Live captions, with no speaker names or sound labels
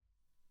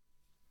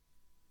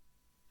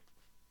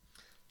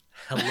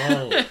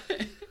Hello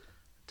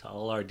to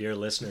all our dear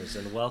listeners,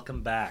 and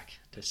welcome back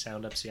to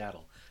Sound Up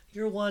Seattle,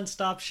 your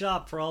one-stop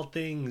shop for all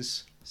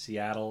things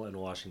Seattle and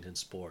Washington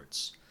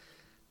sports.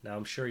 Now,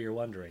 I'm sure you're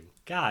wondering,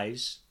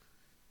 guys,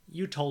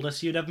 you told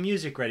us you'd have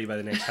music ready by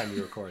the next time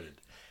you recorded.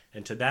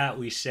 And to that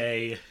we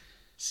say,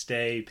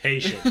 stay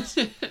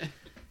patient.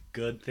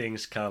 Good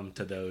things come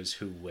to those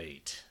who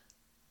wait.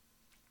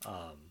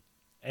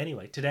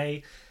 Anyway,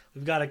 today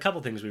we've got a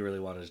couple things we really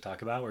wanted to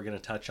talk about. We're going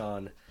to touch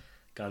on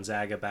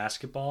Gonzaga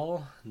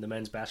basketball, the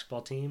men's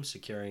basketball team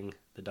securing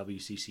the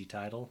WCC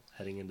title,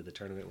 heading into the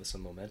tournament with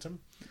some momentum.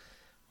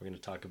 We're going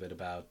to talk a bit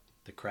about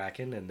the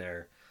Kraken and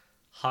their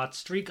hot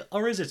streak,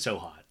 or is it so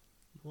hot?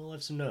 We'll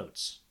have some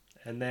notes.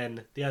 And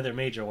then the other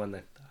major one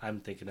that I'm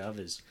thinking of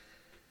is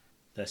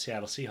the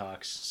Seattle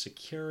Seahawks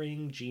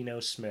securing Geno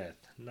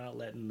Smith, not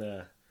letting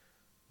the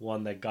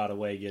one that got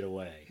away get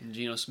away.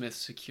 Geno Smith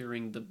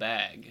securing the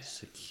bag.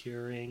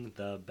 Securing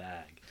the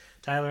bag.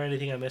 Tyler,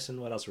 anything I'm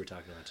missing? What else are we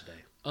talking about today?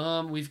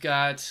 We've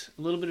got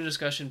a little bit of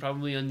discussion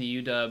probably on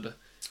the UW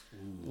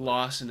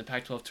loss in the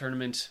Pac-12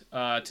 tournament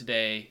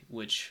today,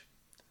 which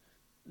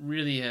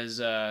really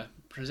has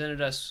presented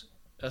us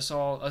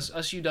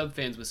UW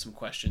fans with some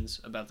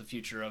questions about the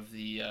future of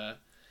the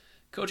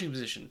coaching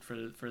position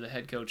for the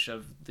head coach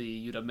of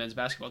the UW men's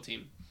basketball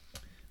team.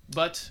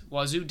 But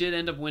Wazoo did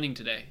end up winning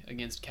today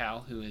against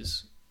Cal, who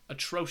is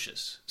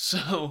atrocious.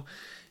 So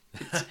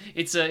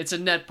it's a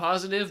net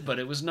positive, but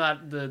it was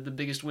not the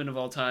biggest win of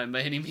all time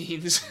by any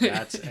means.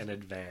 That's an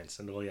advance,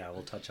 and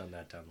we'll touch on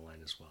that down the line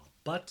as well.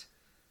 But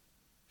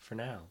for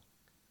now,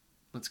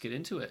 let's get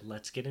into it.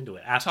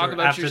 After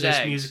your this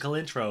Zags. musical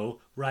intro,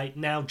 right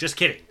now, just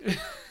kidding.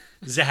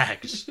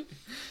 Zags.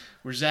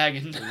 We're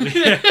zagging.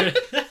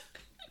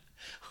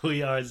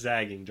 We are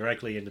zagging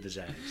directly into the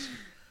Zags.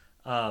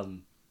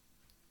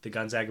 The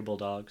Gonzaga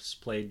Bulldogs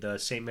played the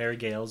St. Mary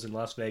Gales in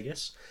Las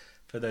Vegas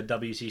for the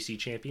WCC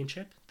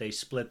championship. They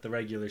split the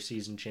regular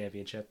season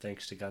championship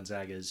thanks to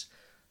Gonzaga's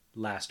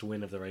last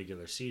win of the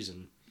regular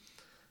season.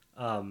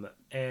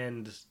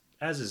 And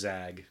as a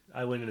Zag,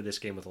 I went into this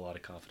game with a lot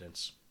of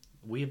confidence.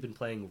 We have been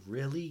playing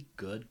really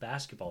good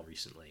basketball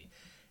recently,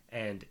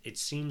 and it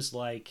seems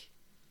like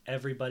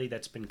everybody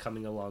that's been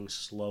coming along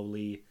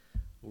slowly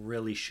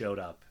really showed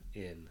up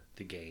in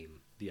the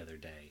game the other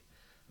day.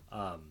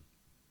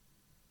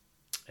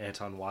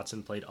 Anton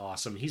Watson played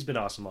awesome. He's been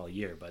awesome all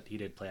year, but he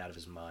did play out of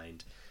his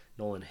mind.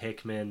 Nolan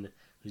Hickman,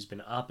 who's been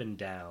up and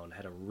down,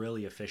 had a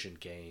really efficient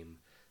game.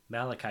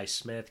 Malachi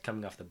Smith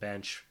coming off the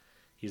bench.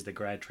 He's the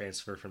grad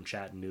transfer from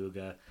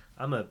Chattanooga.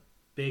 I'm a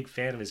big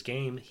fan of his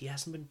game. He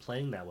hasn't been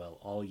playing that well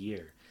all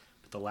year,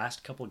 but the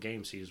last couple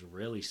games he's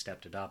really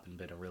stepped it up and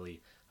been a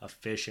really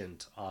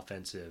efficient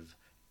offensive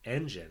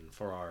engine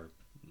for our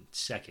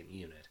second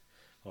unit,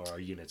 or our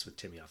units with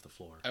Timmy off the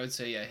floor. I would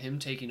say, yeah, him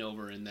taking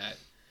over in that.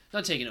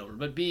 Not taking over,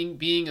 but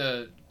being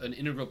an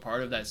integral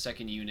part of that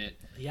second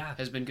unit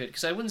has been good.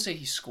 Because I wouldn't say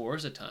he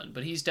scores a ton,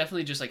 but he's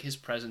definitely just like his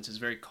presence is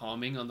very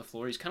calming on the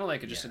floor. He's kind of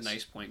like just a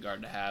nice point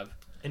guard to have.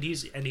 And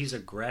he's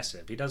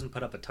aggressive. He doesn't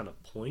put up a ton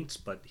of points,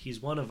 but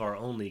he's one of our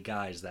only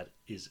guys that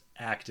is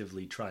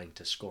actively trying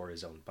to score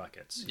his own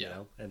buckets. You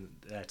know, and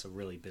that's a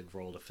really big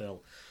role to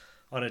fill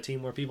on a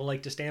team where people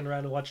like to stand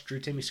around and watch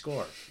Drew Timme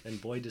score. And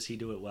boy, does he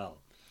do it well.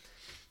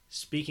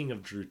 Speaking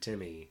of Drew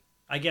Timme,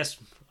 I guess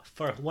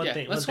for one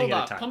thing at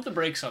a time. Pump the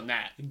brakes on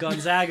that.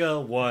 Gonzaga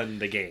won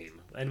the game,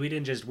 and we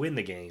didn't just win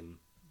the game.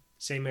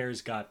 St.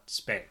 Mary's got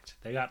spanked.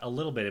 They got a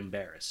little bit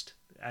embarrassed.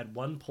 At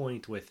one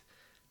point, with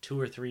 2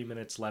 or 3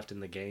 minutes left in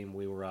the game,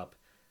 we were up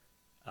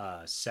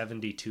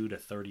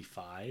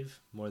 72-35,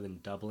 more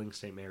than doubling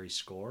St. Mary's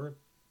score.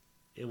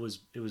 It was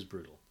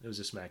brutal. It was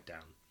a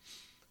smackdown.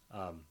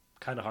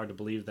 Kind of hard to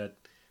believe that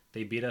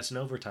they beat us in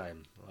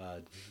overtime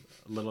a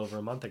little over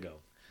a month ago.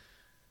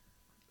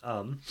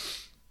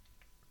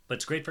 But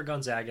it's great for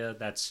Gonzaga.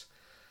 That's,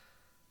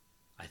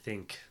 I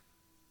think,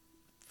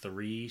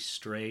 3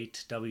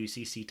 straight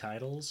WCC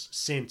titles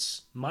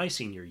since my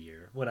senior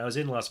year when I was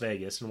in Las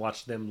Vegas and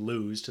watched them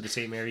lose to the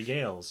St. Mary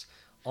Gales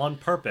on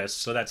purpose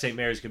so that St.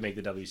 Mary's could make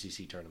the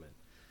WCC tournament.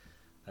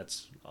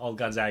 That's all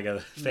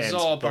Gonzaga fans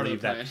believe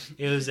that.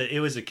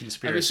 It was a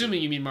conspiracy. I'm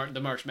assuming you mean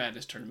the March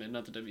Madness tournament,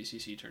 not the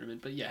WCC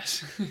tournament, but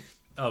yes.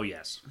 Oh,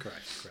 yes.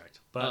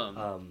 Correct. But,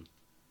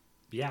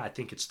 I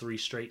think it's 3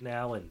 straight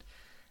now, and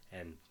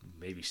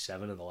maybe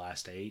 7 of the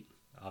last 8.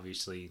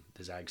 Obviously,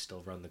 the Zags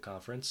still run the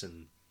conference,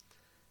 and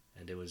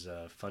it was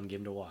a fun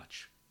game to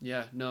watch.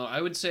 Yeah, no, I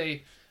would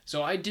say...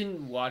 So I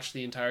didn't watch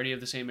the entirety of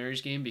the St.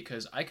 Mary's game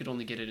because I could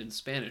only get it in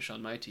Spanish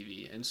on my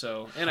TV, and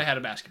I had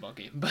a basketball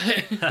game.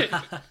 But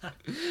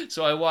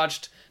so I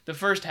watched the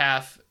first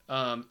half,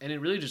 and it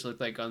really just looked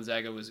like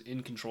Gonzaga was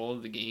in control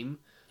of the game.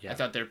 Yeah. I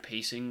thought their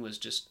pacing was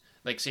just...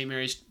 Like, St.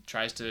 Mary's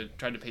tried to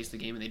pace the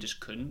game, and they just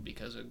couldn't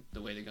because of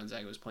the way that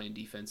Gonzaga was playing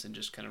defense and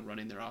just kind of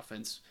running their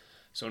offense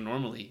so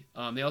normally.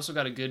 They also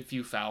got a good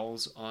few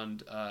fouls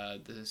on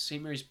the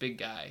St. Mary's big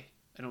guy.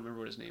 I don't remember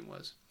what his name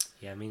was.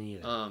 Yeah, me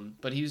neither.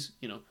 But he's,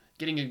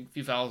 getting a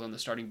few fouls on the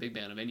starting big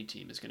man of any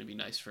team is going to be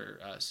nice for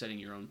setting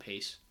your own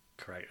pace.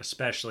 Correct,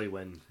 especially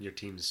when your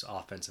team's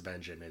offensive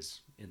engine is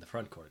in the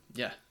front court.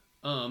 Yeah.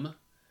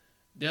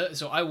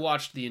 So I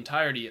watched the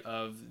entirety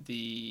of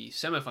the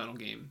semifinal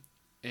game,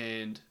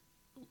 and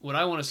what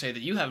I want to say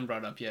that you haven't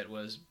brought up yet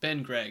was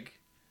Ben Gregg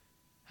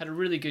had a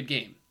really good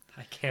game.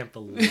 I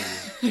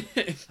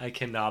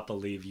cannot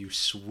believe you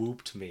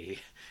swooped me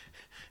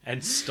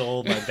and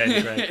stole my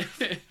Ben Gregg.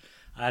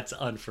 That's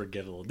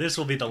unforgivable. This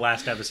will be the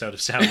last episode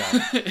of Sound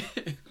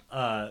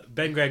Off.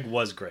 Ben Gregg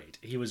was great.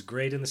 He was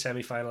great in the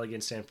semifinal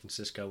against San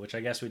Francisco, which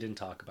I guess we didn't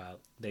talk about.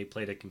 They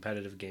played a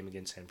competitive game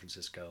against San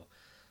Francisco.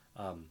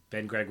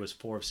 Ben Gregg was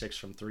 4 of 6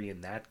 from 3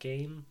 in that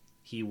game.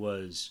 He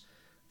was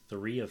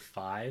 3 of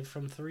 5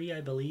 from 3,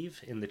 I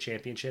believe, in the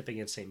championship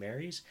against St.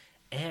 Mary's,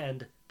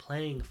 and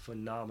playing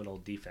phenomenal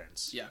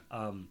defense. Yeah.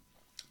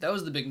 That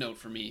was the big note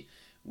for me,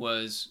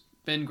 was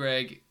Ben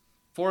Gregg,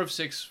 4 of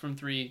 6 from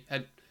 3,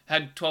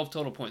 had 12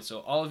 total points, so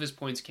all of his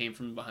points came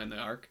from behind the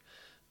arc,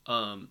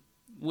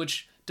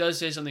 which does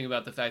say something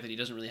about the fact that he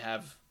doesn't really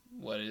have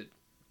what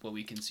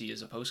we can see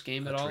as a post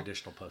game at all.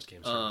 Traditional post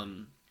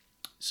game.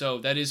 So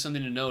that is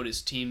something to note.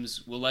 Is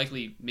teams will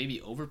likely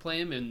maybe overplay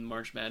him in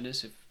March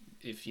Madness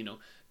if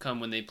come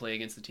when they play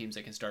against the teams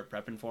that can start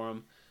prepping for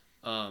him.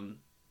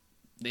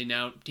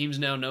 Teams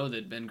now know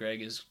that Ben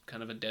Gregg is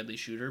kind of a deadly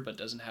shooter, but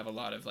doesn't have a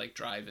lot of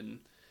drive and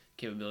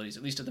capabilities,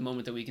 at least at the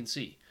moment that we can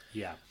see.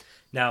 Yeah.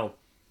 Now,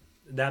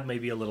 that may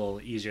be a little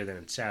easier than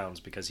it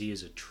sounds because he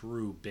is a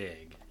true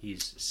big.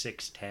 He's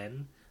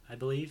 6'10", I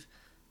believe.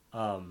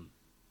 And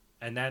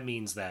that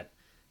means that,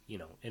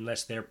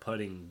 unless they're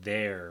putting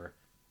their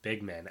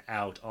big men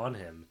out on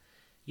him,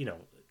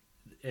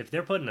 if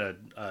they're putting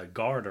a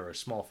guard or a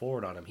small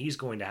forward on him, he's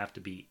going to have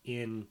to be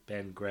in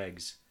Ben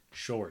Gregg's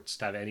shorts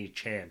to have any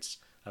chance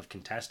of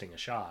contesting a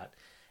shot.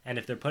 And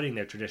if they're putting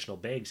their traditional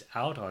bigs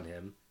out on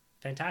him,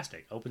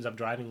 fantastic. Opens up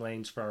driving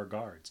lanes for our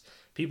guards.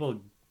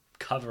 People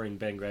covering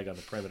Ben Gregg on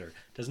the perimeter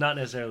does not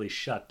necessarily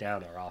shut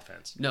down our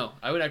offense. No,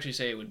 I would actually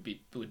say it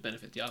would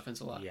benefit the offense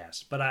a lot.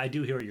 Yes, but I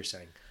do hear what you're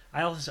saying.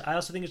 I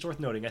also think it's worth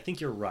noting, I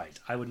think you're right.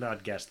 I would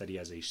not guess that he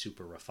has a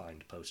super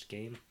refined post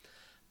game,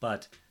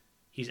 but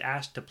he's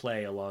asked to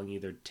play along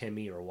either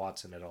Timmy or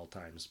Watson at all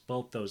times.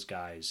 Both those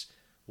guys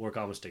work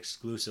almost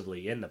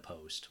exclusively in the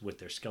post with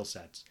their skill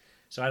sets.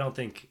 So I don't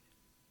think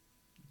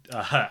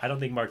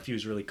Mark Few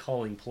is really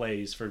calling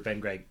plays for Ben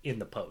Gregg in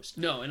the post.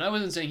 No, and I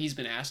wasn't saying he's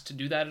been asked to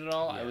do that at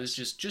all. Yes. I was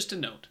just a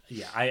note.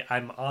 Yeah,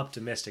 I'm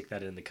optimistic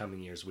that in the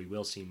coming years we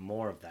will see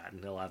more of that,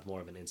 and he'll have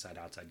more of an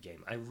inside-outside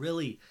game.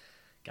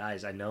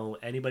 Guys, I know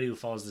anybody who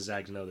follows the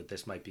Zags know that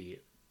this might be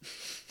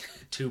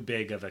too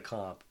big of a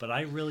comp, but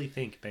I really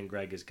think Ben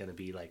Gregg is going to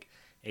be like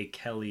a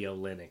Kelly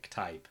Olynyk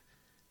type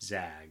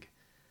Zag.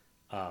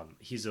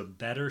 He's a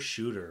better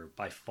shooter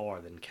by far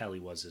than Kelly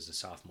was as a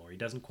sophomore. He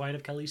doesn't quite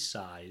have Kelly's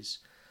size.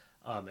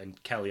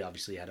 And Kelly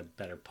obviously had a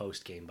better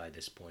post game by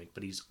this point,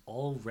 but he's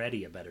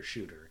already a better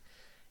shooter.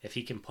 If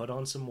he can put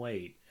on some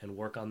weight and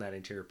work on that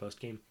interior post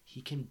game,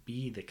 he can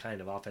be the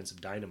kind of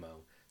offensive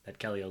dynamo that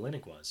Kelly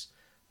Olynyk was,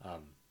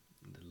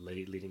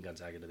 leading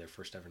Gonzaga to their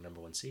first ever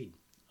number 1 seed.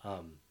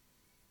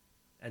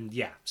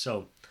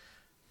 So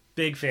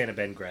big fan of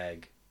Ben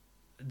Gregg.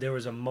 There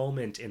was a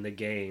moment in the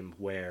game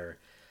where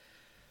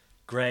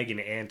Greg and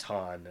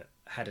Anton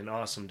had an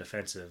awesome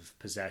defensive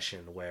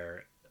possession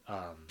where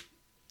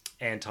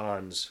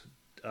Anton's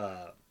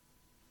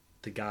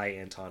the guy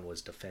Anton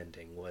was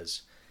defending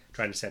was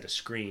trying to set a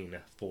screen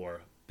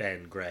for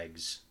Ben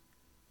Gregg's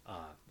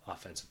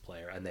offensive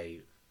player, and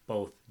they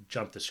both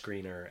jumped the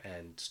screener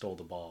and stole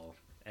the ball,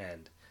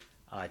 and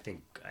I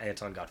think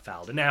Anton got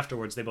fouled. And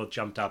afterwards, they both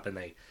jumped up and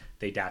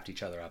they dapped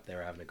each other up. They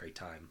were having a great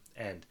time,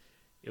 and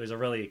it was a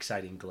really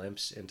exciting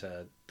glimpse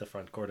into the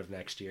front court of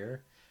next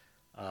year.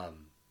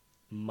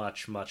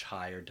 Much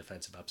higher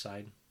defensive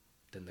upside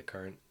than the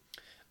current.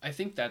 I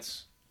think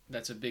that's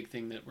a big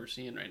thing that we're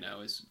seeing right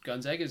now is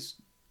Gonzaga's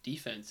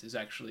defense is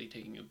actually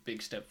taking a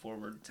big step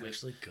forward. It's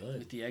actually good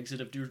with the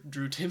exit of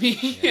Drew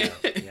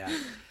Timme.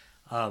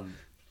 yeah.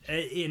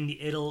 And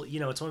it'll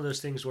it's one of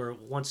those things where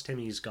once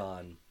Timmy's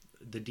gone,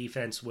 the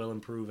defense will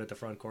improve at the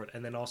front court,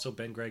 and then also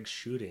Ben Gregg's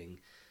shooting,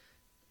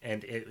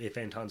 and if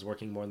Anton's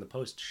working more in the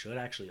post, should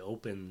actually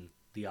open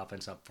the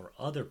offense up for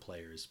other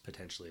players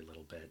potentially a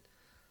little bit.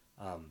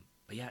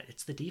 But yeah,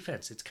 it's the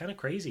defense. It's kind of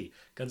crazy.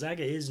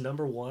 Gonzaga is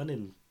number 1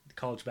 in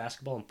college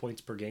basketball in points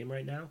per game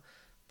right now.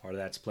 Part of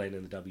that's playing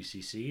in the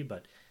WCC,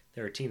 but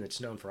they're a team that's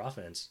known for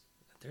offense.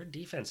 Their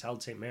defense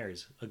held St.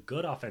 Mary's, a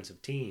good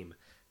offensive team,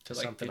 to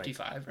like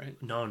 55,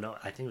 right? No,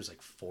 I think it was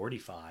like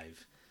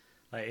 45.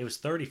 It was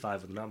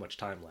 35 with not much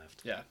time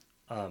left. Yeah.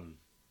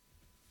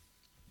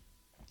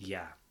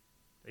 Yeah,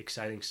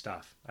 exciting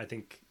stuff. I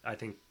think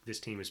this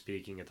team is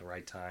peaking at the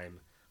right time.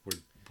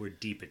 We're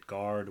deep at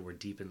guard. We're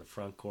deep in the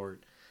front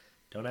court.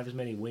 Don't have as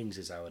many wings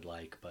as I would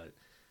like, but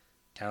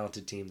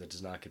talented team that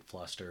does not get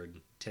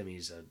flustered.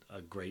 Timmy's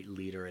a great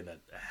leader and a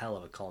hell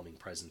of a calming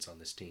presence on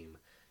this team.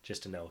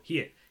 Just to know,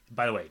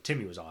 by the way,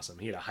 Timmy was awesome.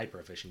 He had a hyper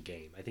efficient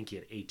game. I think he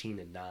had 18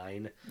 and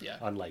 9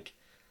 on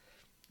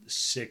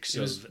 6 It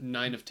was of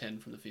 9 of 10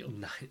 from the field.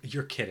 9.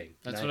 You're kidding.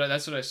 That's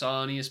what I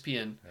saw on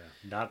ESPN.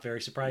 Not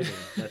very surprising.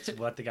 That's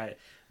what the guy,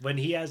 when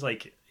he has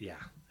like,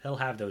 he'll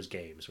have those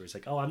games where he's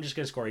like, oh, I'm just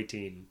gonna score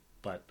 18,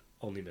 but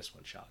only miss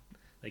one shot.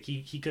 Like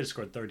he could have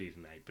scored 30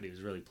 tonight, but he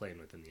was really playing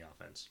within the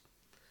offense.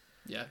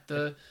 Yeah,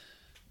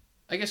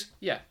 I guess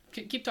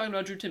keep talking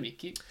about Drew Timme.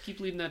 Keep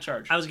leading that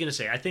charge. I was gonna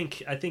say I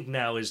think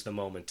now is the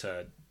moment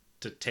to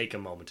take a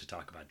moment to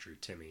talk about Drew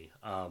Timme.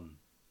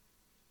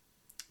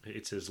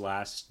 It's his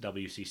last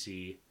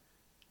WCC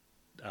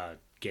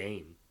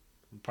game.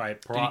 Did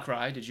he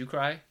cry? Did you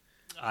cry?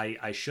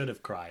 I should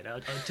have cried.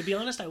 To be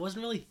honest, I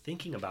wasn't really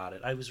thinking about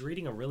it. I was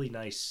reading a really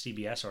nice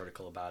CBS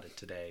article about it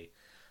today.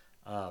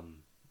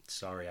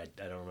 Sorry, I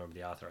don't remember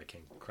the author. I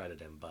can't credit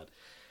him, but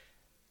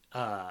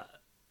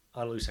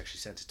Annalise actually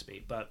sent it to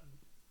me. But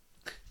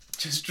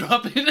just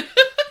drop it.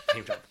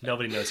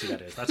 Nobody knows who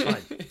that is. That's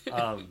fine.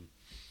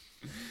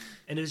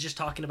 And it was just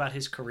talking about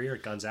his career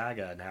at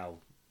Gonzaga and how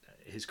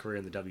his career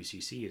in the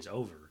WCC is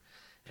over.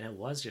 And it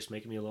was just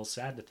making me a little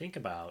sad to think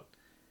about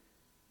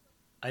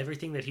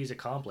everything that he's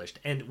accomplished.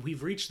 And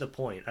we've reached the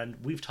point, and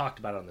we've talked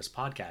about it on this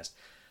podcast,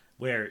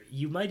 where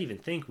you might even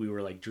think we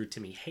were like Drew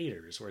Timme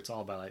haters, where it's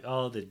all about like,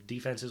 oh, the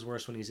defense is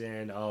worse when he's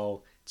in.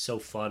 Oh, it's so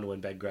fun when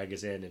Ben Gregg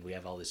is in and we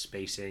have all this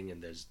spacing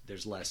and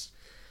there's less,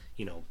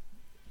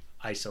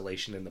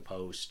 isolation in the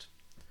post.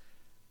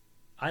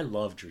 I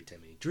love Drew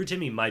Timme. Drew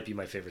Timme might be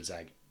my favorite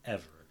Zag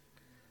ever.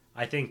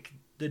 I think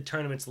the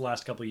tournaments the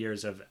last couple of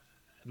years have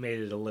made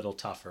it a little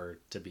tougher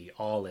to be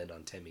all in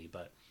on Timme,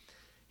 but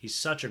he's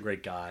such a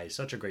great guy,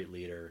 such a great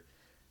leader.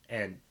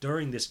 And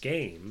during this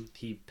game,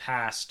 he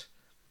passed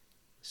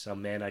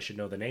some man I should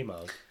know the name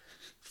of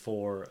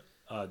for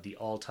the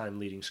all-time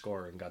leading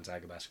scorer in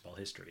Gonzaga basketball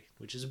history,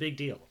 which is a big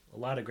deal. A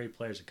lot of great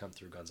players have come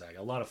through Gonzaga.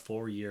 A lot of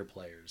 4-year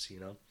players,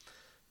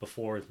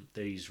 Before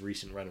these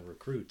recent run of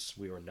recruits,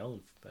 we were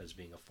known as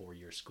being a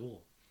 4-year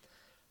school.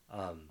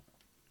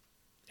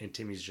 And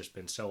Timmy's just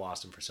been so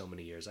awesome for so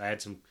many years. I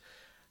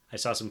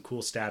saw some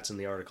cool stats in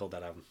the article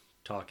that I'm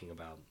talking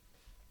about.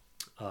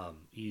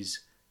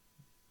 He's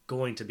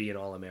going to be an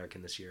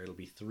All-American this year. It'll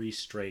be 3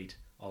 straight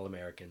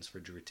All-Americans for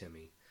Drew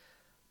Timme.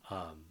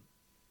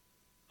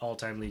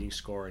 All-time leading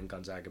scorer in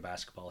Gonzaga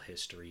basketball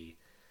history.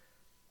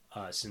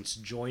 Since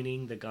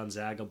joining the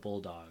Gonzaga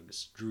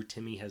Bulldogs, Drew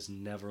Timme has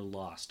never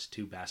lost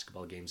 2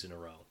 basketball games in a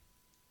row.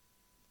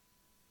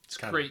 It's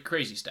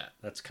crazy stat.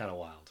 That's kind of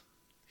wild.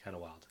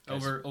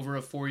 Over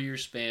a 4-year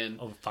span.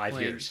 Over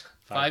 5 years.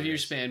 5-year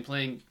span,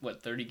 playing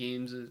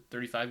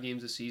 35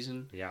 games a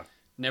season. Yeah.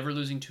 Never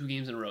losing 2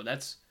 games in a row.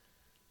 That's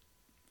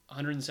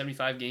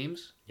 175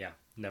 games. Yeah,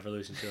 never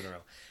losing 2 in a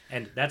row.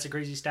 And that's a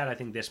crazy stat. I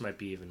think this might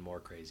be even more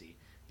crazy.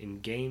 In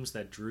games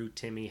that Drew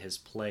Timme has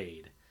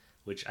played,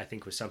 which I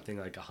think was something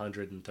like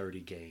 130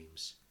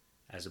 games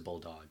as a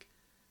Bulldog,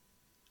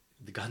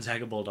 the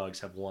Gonzaga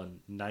Bulldogs have won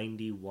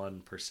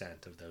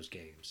 91% of those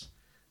games.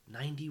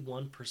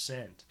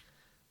 91%.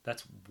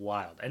 That's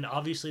wild. And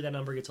obviously that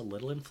number gets a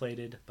little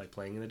inflated by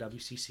playing in the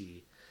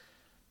WCC,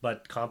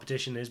 but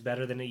competition is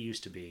better than it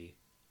used to be.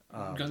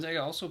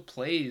 Gonzaga also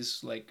plays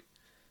like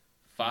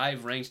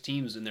 5 ranked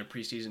teams in their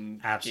preseason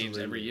games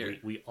every year.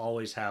 We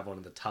always have one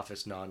of the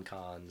toughest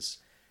non-cons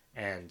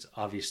and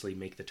obviously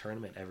make the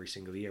tournament every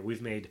single year.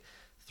 We've made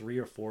 3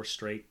 or 4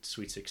 straight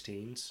Sweet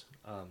 16s.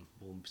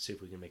 We'll see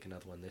if we can make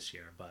another one this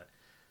year, but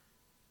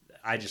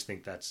I just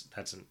think that's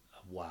a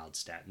wild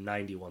stat.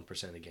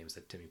 91% of the games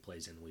that Timme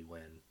plays in, we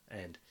win.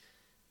 And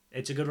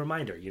it's a good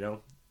reminder,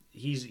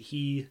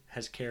 he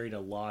has carried a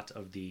lot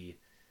of the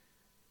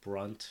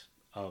brunt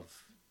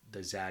of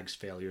the Zags'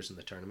 failures in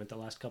the tournament the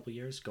last couple of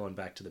years, going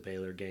back to the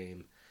Baylor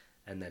game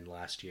and then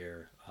last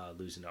year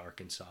losing to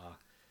Arkansas.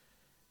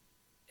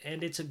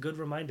 And it's a good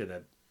reminder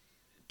that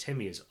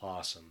Timme is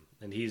awesome,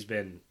 and he's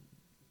been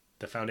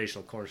the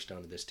foundational cornerstone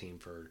of this team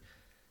for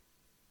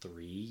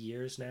 3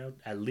 years now,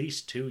 at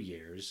least 2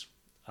 years.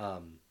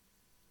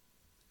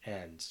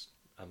 And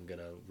I'm going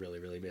to really,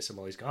 really miss him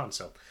while he's gone.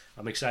 So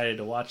I'm excited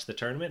to watch the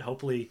tournament.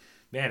 Hopefully,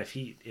 man, if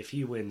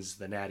he wins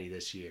the Natty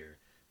this year,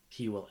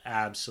 he will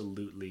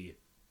absolutely,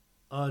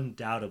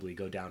 undoubtedly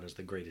go down as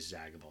the greatest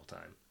Zag of all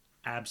time.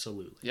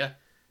 Absolutely. Yeah.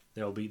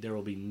 There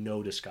will be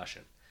no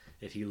discussion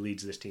if he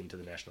leads this team to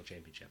the national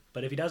championship.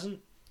 But if he doesn't,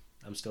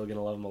 I'm still going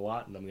to love him a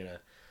lot, and I'm going to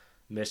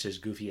miss his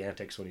goofy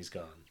antics when he's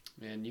gone.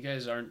 Man, you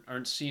guys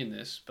aren't seeing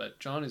this, but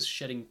John is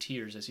shedding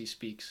tears as he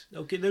speaks.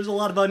 Okay, there's a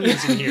lot of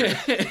onions in here.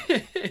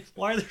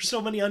 Why are there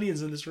so many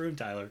onions in this room,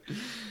 Tyler?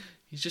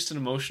 He's just an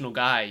emotional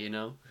guy,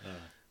 No,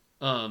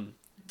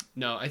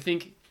 I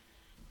think,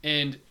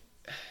 and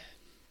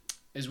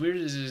as weird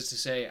as it is to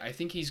say, I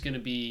think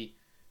he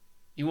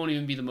won't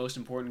even be the most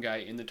important guy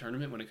in the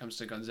tournament when it comes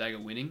to Gonzaga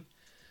winning.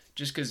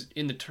 Just because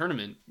in the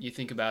tournament, you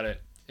think about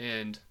it,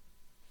 and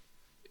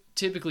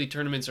typically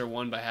tournaments are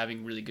won by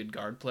having really good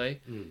guard play.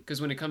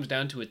 Because when it comes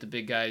down to it, the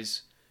big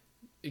guys,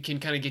 it can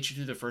kind of get you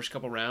through the first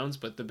couple rounds,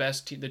 but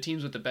the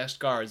teams with the best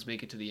guards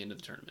make it to the end of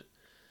the tournament.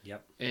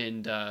 Yep.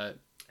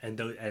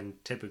 And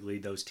typically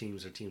those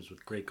teams are teams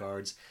with great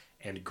guards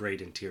and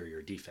great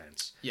interior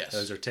defense. Yes.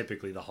 Those are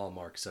typically the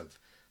hallmarks of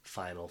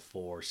Final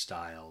Four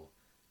style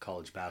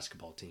college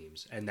basketball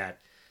teams, and that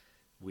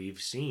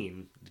we've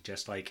seen,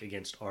 just like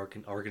against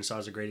Arkansas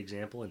is a great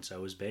example, and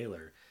so is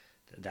Baylor.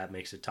 That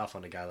makes it tough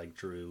on a guy like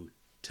Drew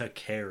to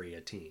carry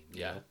a team.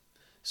 Yeah. Know?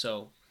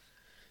 So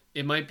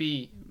it might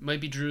be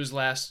Drew's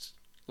last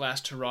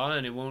hurrah,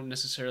 and it won't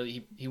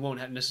necessarily he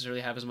won't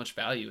necessarily have as much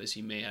value as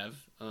he may have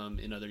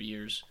in other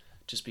years,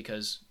 just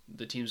because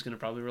the team's going to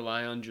probably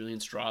rely on Julian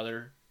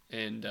Strother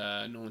and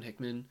Nolan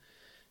Hickman,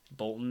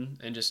 Bolton,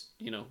 and just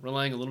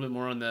relying a little bit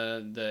more on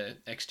the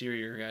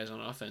exterior guys on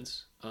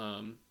offense.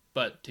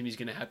 But Timmy's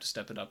going to have to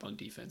step it up on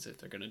defense if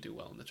they're going to do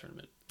well in the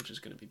tournament, which is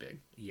going to be big.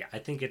 Yeah, I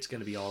think it's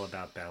going to be all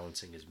about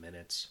balancing his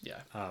minutes.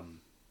 Yeah.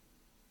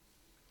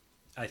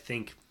 I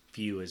think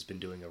Few has been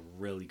doing a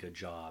really good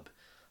job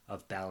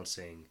of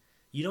balancing.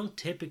 You don't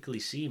typically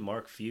see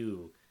Mark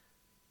Few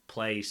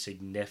play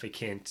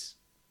significant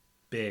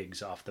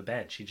bigs off the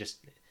bench.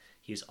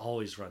 He's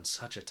always run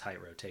such a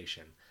tight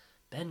rotation.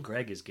 Ben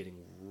Gregg is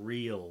getting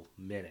real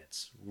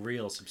minutes,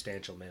 real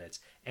substantial minutes,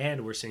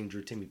 and we're seeing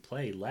Drew Timme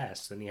play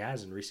less than he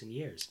has in recent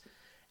years.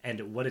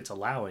 And what it's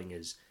allowing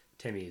is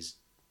Timme is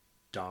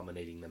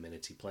dominating the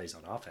minutes he plays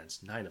on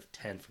offense. 9 of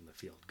 10 from the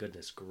field.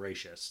 Goodness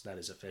gracious, that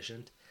is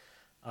efficient.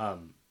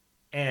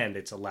 And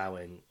it's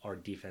allowing our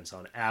defense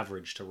on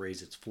average to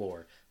raise its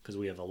floor because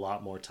we have a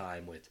lot more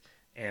time with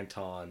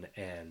Anton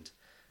and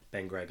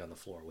Ben Gregg on the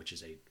floor, which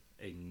is a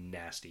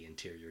nasty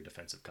interior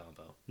defensive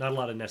combo. Not a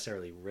lot of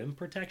necessarily rim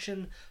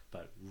protection,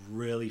 but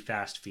really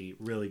fast feet,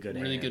 really good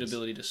hands. Really good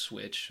ability to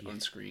switch on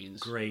screens.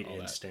 Great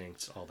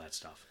instincts, all that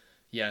stuff.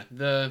 Yeah,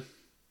 the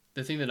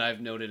thing that I've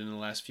noted in the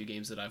last few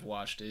games that I've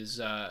watched is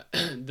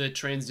the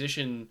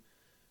transition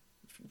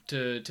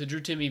to Drew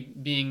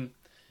Timme being...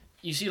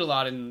 You see it a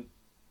lot in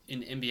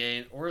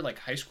NBA or like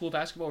high school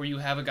basketball where you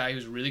have a guy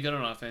who's really good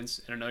on offense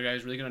and another guy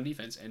who's really good on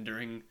defense, and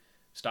during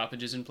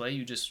stoppages in play,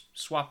 you just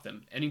swap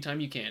them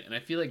anytime you can. And I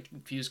feel like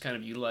Few's kind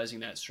of utilizing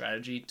that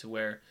strategy to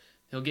where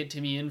he'll get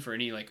Timme in for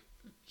any like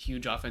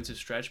huge offensive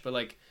stretch, but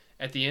like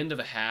at the end of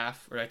a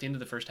half or at the end of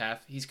the first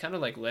half, he's kind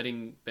of like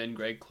letting Ben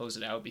Gregg close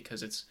it out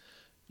because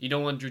you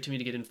don't want Drew Timme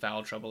to get in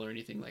foul trouble or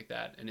anything like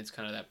that, and it's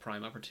kind of that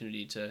prime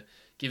opportunity to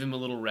give him a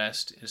little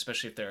rest,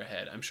 especially if they're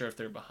ahead. I'm sure if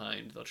they're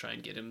behind, they'll try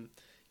and get him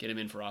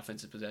in for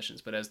offensive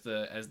possessions. But as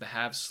the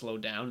halves slow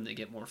down and they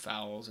get more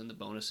fouls and the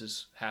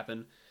bonuses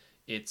happen,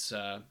 it's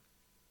going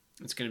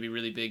to be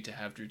really big to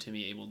have Drew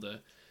Timme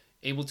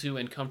able to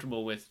and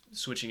comfortable with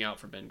switching out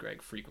for Ben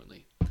Gregg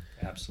frequently.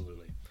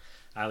 Absolutely.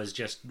 I was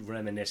just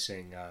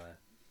reminiscing.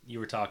 You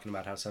were talking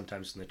about how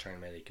sometimes in the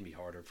tournament it can be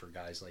harder for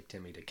guys like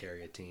Timme to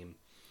carry a team.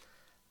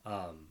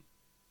 And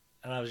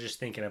I was just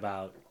thinking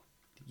about,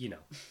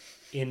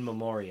 in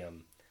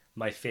memoriam,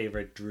 my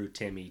favorite Drew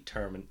Timme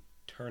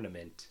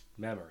tournament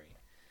memory.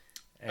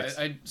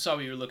 I saw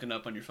what you were looking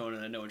up on your phone,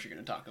 and I know what you're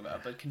going to talk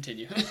about, but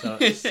continue.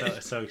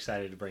 so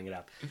excited to bring it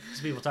up.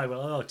 So people talk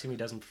about, Timme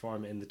doesn't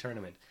perform in the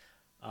tournament.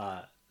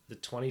 The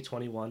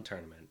 2021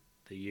 tournament,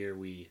 the year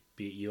we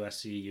beat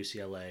USC,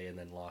 UCLA, and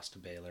then lost to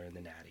Baylor in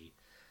the Natty,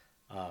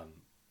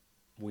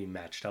 we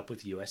matched up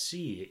with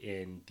USC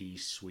in the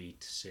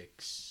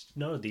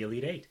the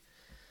Elite Eight.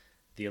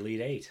 The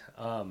Elite Eight.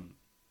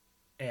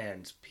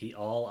 And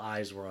all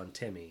eyes were on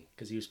Timme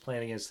because he was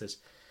playing against this...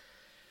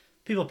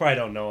 People probably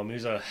don't know him. He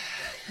was a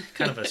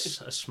kind of a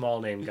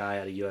small name guy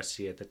out of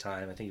USC at the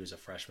time. I think he was a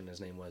freshman.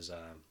 His name was...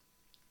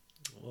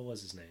 what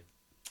was his name?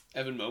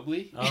 Evan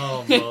Mobley?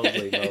 Oh,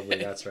 Mobley.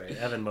 That's right.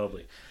 Evan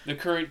Mobley. The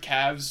current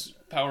Cavs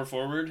power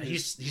forward.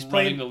 He's running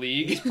playing the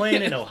league. He's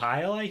playing in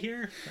Ohio, I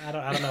hear. I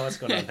don't know what's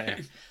going on there.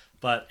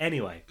 But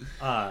anyway,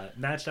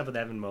 matched up with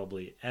Evan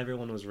Mobley.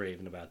 Everyone was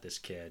raving about this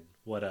kid.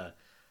 What a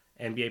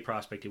NBA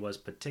prospect he was,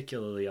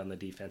 particularly on the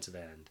defensive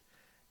end.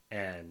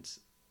 And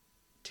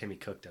Timme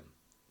cooked him.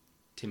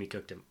 Timme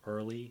cooked him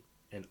early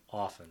and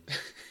often.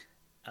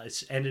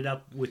 It's ended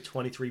up with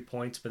 23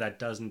 points, but that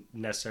doesn't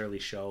necessarily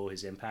show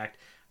his impact.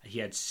 He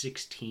had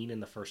 16 in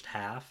the first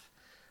half.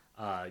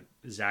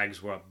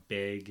 Zags were up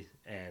big,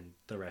 and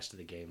the rest of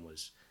the game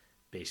was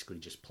basically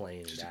just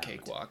playing just it out. Just a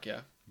cakewalk,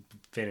 yeah.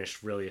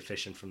 Finished really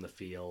efficient from the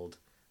field.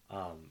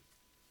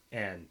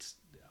 And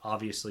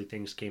obviously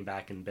things came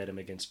back and bit him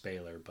against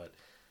Baylor, but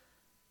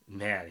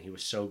man, he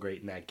was so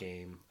great in that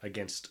game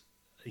against,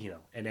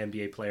 an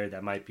NBA player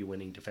that might be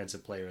winning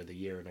Defensive Player of the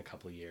Year in a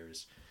couple of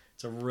years.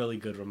 It's a really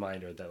good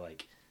reminder that,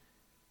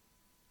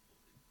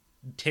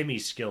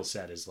 Timme's skill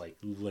set is,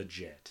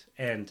 legit.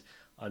 And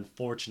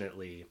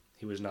unfortunately,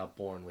 he was not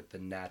born with the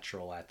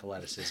natural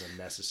athleticism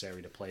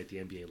necessary to play at the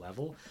NBA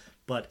level.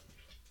 But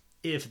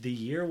if the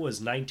year was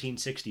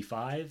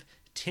 1965,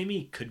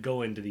 Timme could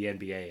go into the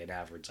NBA and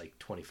average,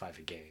 25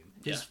 a game.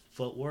 His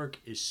footwork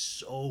is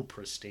so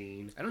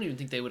pristine. I don't even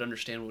think they would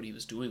understand what he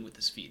was doing with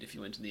his feet if he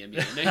went to the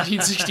NBA in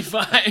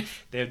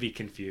 1965. They'd be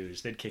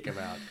confused. They'd kick him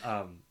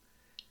out.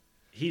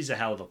 He's a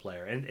hell of a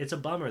player. And it's a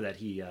bummer that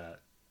he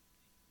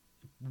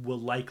will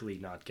likely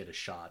not get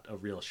a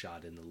real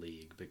shot in the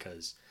league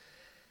because,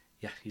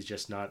 he's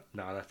just not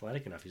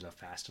athletic enough. He's not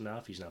fast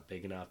enough. He's not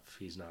big enough.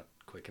 He's not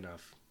quick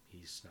enough.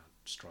 He's not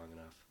strong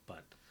enough.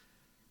 But,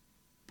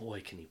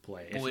 boy, can he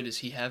play. Boy, does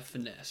he have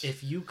finesse.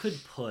 If you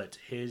could put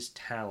his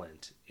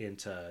talent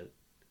into...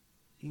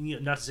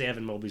 Not to say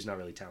Evan Mobley's not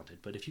really talented,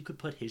 but if you could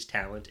put his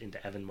talent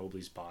into Evan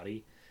Mobley's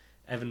body,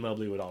 Evan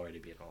Mobley would already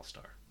be an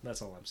all-star.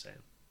 That's all I'm saying.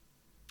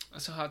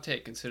 That's a hot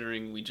take,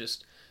 considering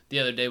the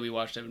other day we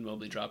watched Evan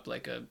Mobley drop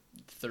like a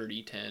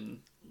 30-10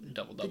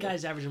 double-double. The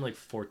guy's averaging like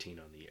 14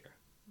 on the year.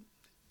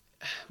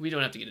 We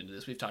don't have to get into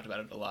this. We've talked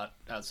about it a lot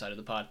outside of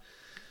the pod.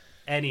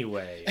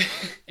 Anyway.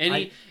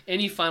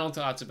 Any final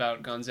thoughts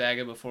about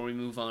Gonzaga before we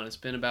move on? It's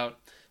been about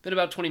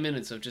 20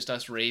 minutes of just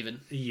us raving.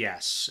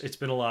 Yes, it's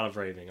been a lot of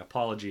raving.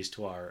 Apologies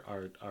to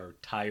our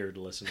tired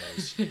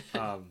listeners.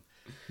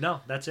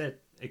 No, that's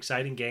it.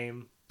 Exciting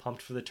game.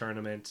 Pumped for the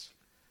tournament.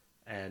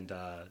 And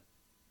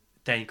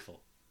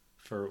thankful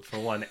for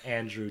one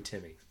Andrew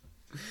Timmy.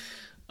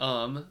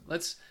 We're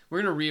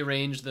gonna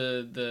rearrange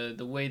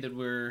the way that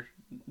we're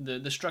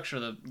the structure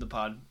of the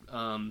pod,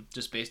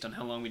 just based on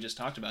how long we just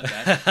talked about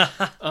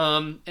that.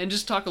 And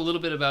just talk a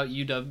little bit about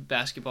UW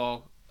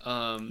basketball.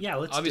 Yeah,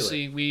 let's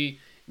obviously do it.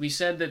 we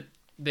said that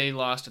they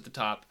lost at the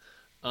top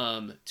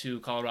to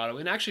Colorado,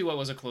 and actually what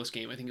was a close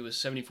game. I think it was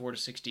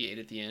 74-68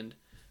 at the end.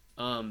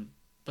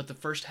 But the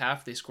first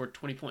half they scored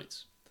 20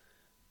 points.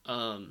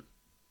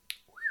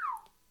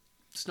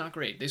 It's not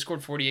great. They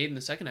scored 48 in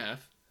the second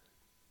half.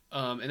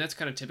 And that's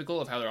kind of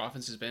typical of how their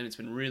offense has been. It's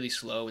been really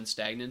slow and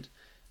stagnant.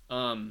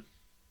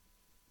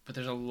 But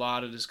there's a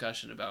lot of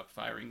discussion about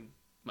firing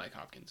Mike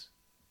Hopkins.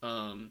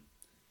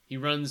 He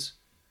runs...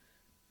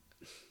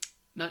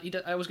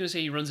 I was going to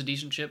say he runs a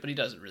decent ship, but he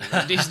doesn't really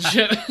run a decent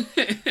ship.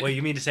 What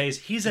you mean to say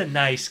is he's a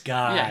nice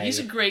guy. Yeah, he's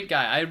a great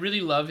guy. I really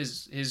love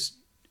his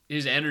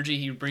energy.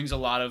 He brings a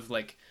lot of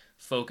like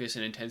focus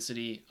and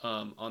intensity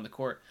on the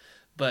court.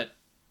 But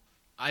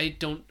I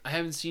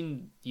haven't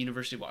seen the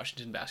University of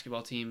Washington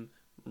basketball team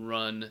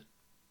run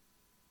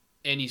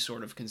any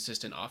sort of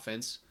consistent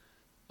offense.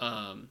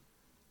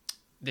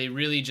 They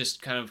really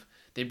just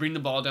they bring the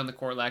ball down the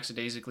court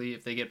lackadaisically.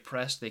 If they get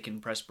pressed, they can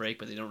press break,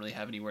 but they don't really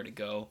have anywhere to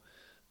go.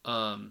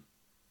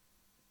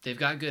 They've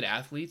got good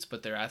athletes,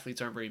 but their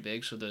athletes aren't very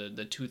big, so the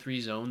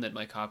 2-3 zone that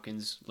Mike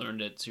Hopkins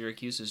learned at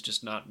Syracuse is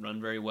just not run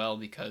very well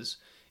because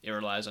it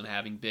relies on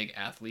having big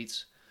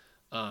athletes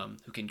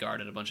who can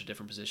guard at a bunch of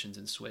different positions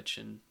and switch,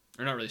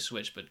 or not really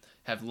switch, but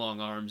have long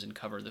arms and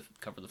cover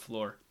the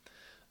floor.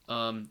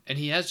 And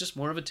he has just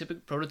more of a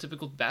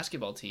prototypical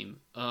basketball team,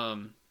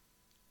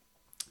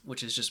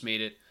 which has just made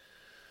it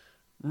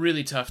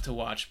really tough to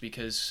watch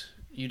because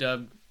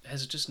UW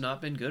has just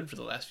not been good for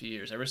the last few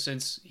years. Ever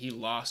since he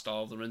lost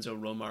all of Lorenzo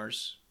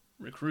Romar's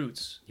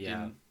recruits,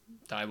 in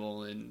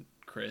Thibault and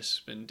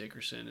Crisp and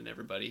Dickerson and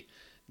everybody,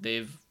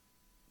 they've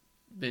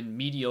been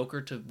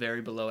mediocre to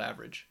very below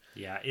average.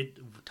 Yeah,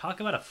 talk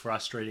about a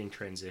frustrating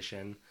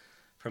transition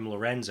from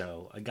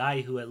Lorenzo, a guy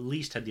who at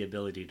least had the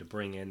ability to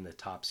bring in the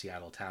top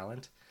Seattle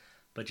talent,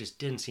 but just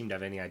didn't seem to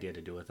have any idea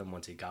to do with them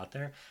once he got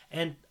there.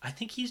 And I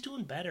think he's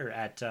doing better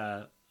at...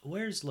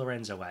 where's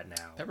Lorenzo at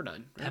now?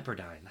 Pepperdine. Right?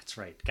 Pepperdine, that's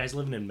right. The guy's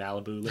living in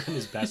Malibu, living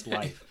his best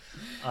life.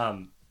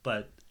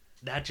 But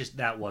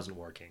that wasn't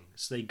working.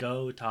 So they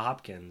go to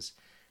Hopkins,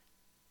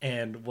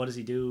 and what does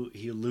he do?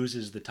 He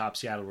loses the top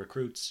Seattle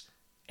recruits,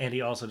 and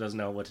he also doesn't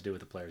know what to do with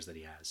the players that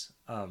he has.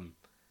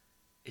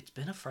 It's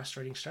been a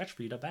frustrating stretch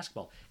for UW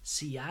basketball.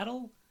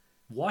 Seattle,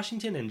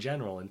 Washington in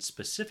general, and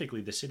specifically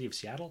the city of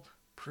Seattle,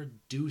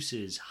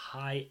 produces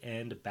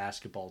high-end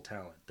basketball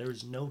talent.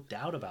 There's no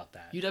doubt about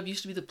that. UW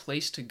used to be the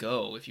place to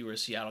go if you were a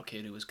Seattle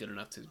kid who was good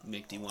enough to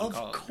make D1 college.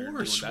 Of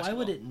course. Why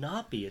would it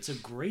not be? It's a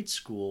great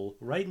school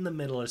right in the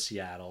middle of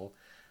Seattle.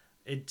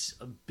 It's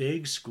a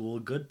big school,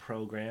 good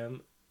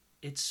program.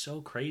 It's so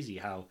crazy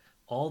how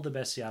all the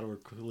best Seattle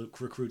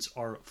recruits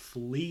are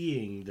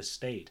fleeing the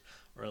state,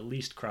 or at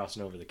least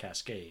crossing over the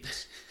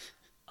Cascades,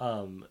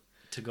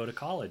 to go to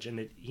college.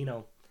 And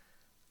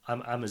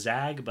I'm a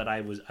Zag, but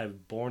I'm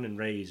born and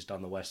raised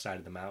on the west side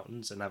of the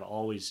mountains, and I've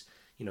always,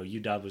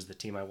 UW was the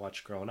team I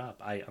watched growing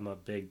up. I'm a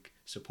big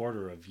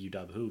supporter of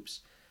UW hoops,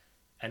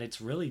 and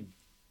it's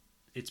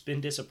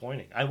been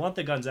disappointing. I want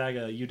the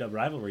Gonzaga-UW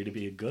rivalry to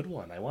be a good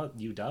one. I want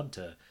UW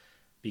to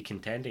be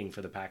contending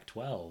for the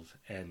Pac-12,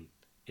 and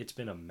it's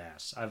been a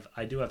mess.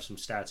 I do have some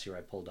stats here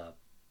I pulled up.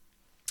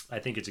 I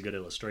think it's a good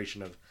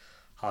illustration of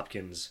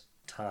Hopkins'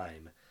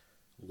 time.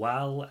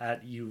 While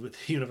at the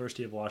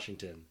University of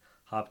Washington,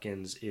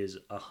 Hopkins is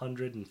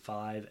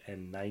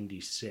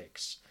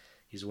 105-96.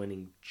 He's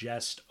winning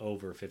just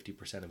over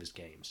 50% of his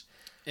games.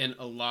 And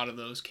a lot of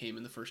those came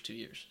in the first 2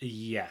 years.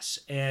 Yes,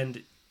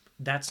 and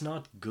that's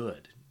not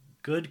good.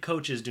 Good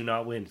coaches do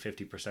not win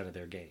 50% of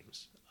their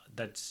games.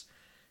 That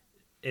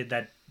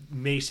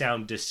may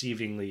sound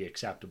deceivingly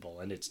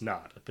acceptable, and it's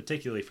not,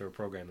 particularly for a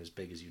program as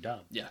big as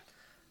UW. Yeah.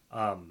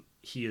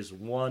 He is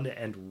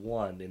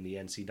 1-1 in the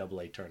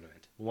NCAA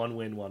tournament. 1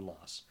 win, 1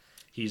 loss.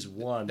 He's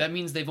won. That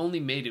means they've only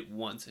made it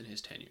once in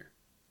his tenure.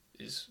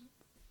 It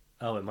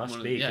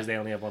must be because they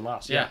only have 1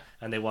 loss. Yeah.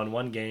 And they won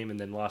 1 game and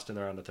then lost in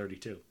the round of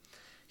 32.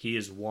 He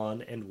is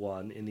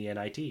 1-1 in the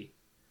NIT.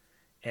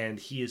 And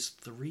he is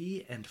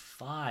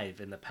 3-5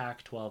 in the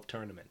Pac-12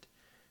 tournament.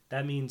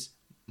 That means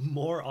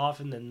more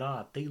often than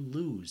not, they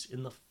lose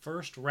in the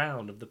first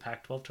round of the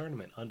Pac-12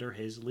 tournament under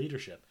his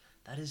leadership.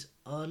 That is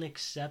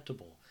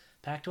unacceptable.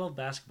 Pac-12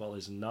 basketball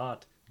is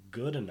not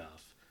good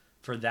enough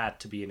for that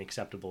to be an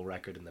acceptable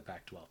record in the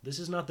Pac-12. This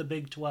is not the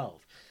Big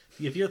 12.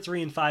 If you're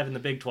 3-5 in the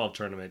Big 12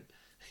 tournament,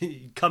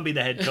 come be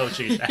the head coach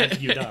at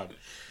UW,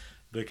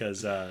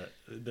 because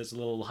there's a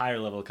little higher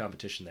level of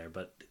competition there.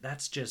 But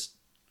that's just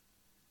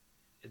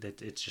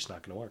it's just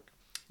not going to work.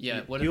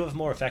 Yeah, you have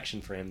more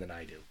affection for him than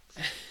I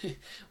do.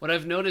 What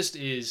I've noticed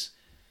is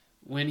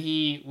when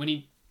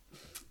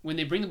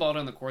they bring the ball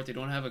down the court, they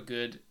don't have a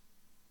good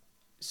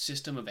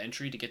system of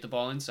entry to get the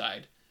ball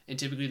inside, and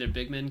typically their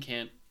big men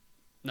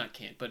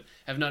but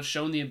have not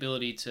shown the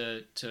ability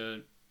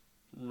to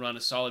run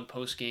a solid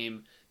post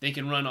game. They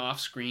can run off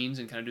screens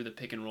and kind of do the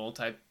pick and roll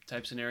type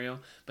scenario,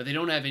 but they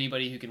don't have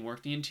anybody who can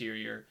work the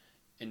interior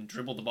and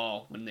dribble the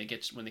ball when they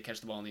catch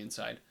the ball on the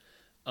inside.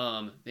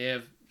 They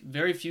have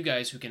very few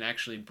guys who can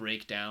actually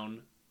break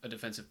down a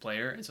defensive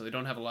player, and so they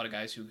don't have a lot of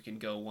guys who can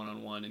go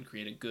one-on-one and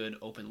create a good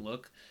open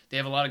look. They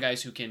have a lot of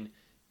guys who can,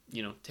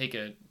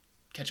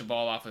 catch a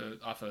ball off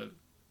a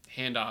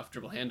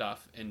dribble handoff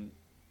and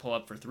pull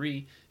up for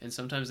three, and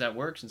sometimes that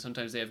works, and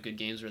sometimes they have good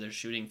games where they're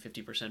shooting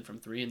 50% from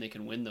three and they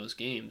can win those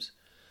games.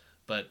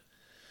 But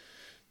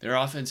their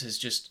offense is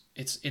just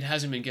it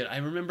hasn't been good. I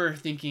remember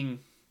thinking,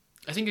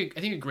 I think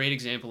a great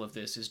example of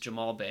this is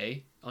Jamal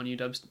Bay on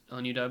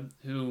UW,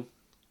 who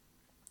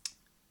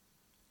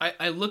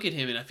I look at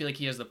him and I feel like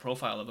he has the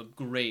profile of a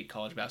great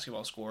college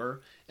basketball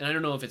scorer, and I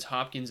don't know if it's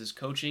Hopkins'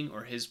 coaching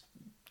or his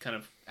kind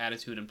of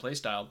attitude and play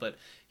style, but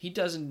he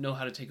doesn't know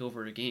how to take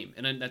over a game.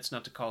 And that's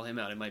not to call him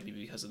out. It might be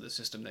because of the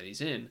system that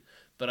he's in,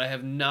 but I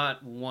have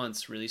not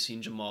once really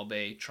seen Jamal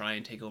Bay try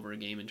and take over a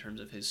game in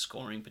terms of his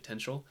scoring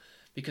potential,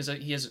 because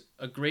he has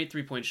a great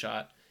three-point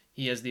shot.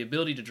 He has the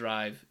ability to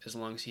drive as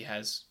long as he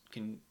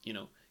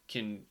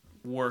can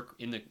work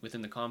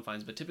within the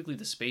confines, but typically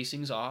the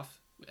spacing's off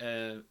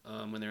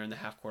when they're in the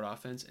half-court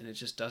offense, and it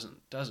just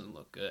doesn't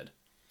look good.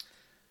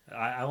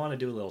 I want to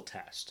do a little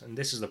test, and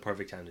this is the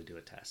perfect time to do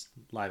a test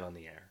live on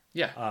the air.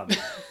 Yeah.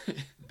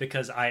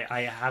 Because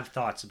I have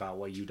thoughts about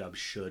what UW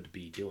should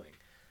be doing.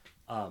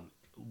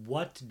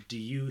 What do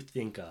you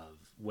think of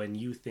when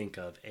you think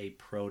of a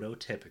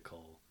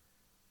prototypical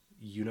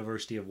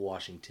University of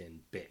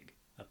Washington big,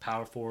 a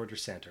power forward or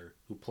center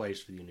who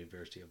plays for the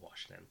University of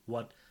Washington?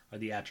 What are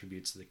the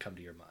attributes that come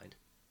to your mind?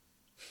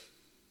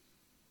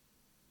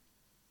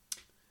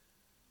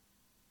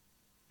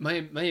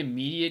 My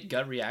immediate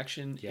gut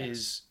reaction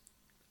is,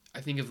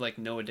 I think of like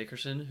Noah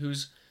Dickerson,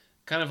 who's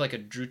kind of like a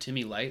Drew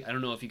Timme light. I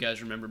don't know if you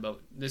guys remember, but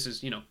this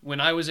is,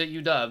 when I was at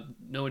UW,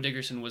 Noah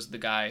Dickerson was the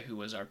guy who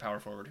was our power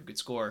forward who could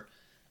score.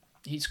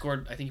 I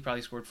think he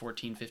probably scored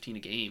 14, 15 a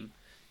game,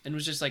 and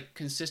was just like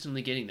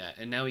consistently getting that.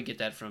 And now we get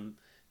that from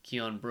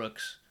Keon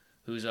Brooks,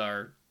 who's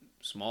our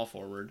small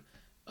forward.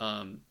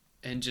 And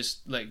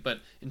just like,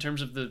 but in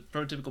terms of the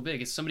prototypical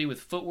big, it's somebody with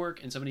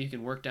footwork and somebody who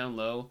can work down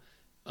low,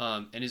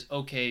 and is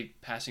okay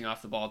passing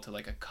off the ball to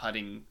like a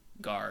cutting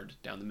guard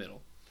down the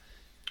middle.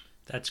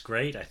 That's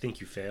great. I think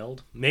you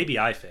failed. Maybe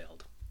I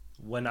failed.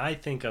 When I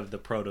think of the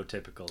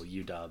prototypical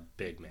UW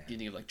big man, You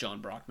think of like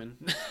John Brockman?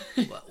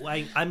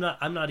 I'm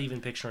not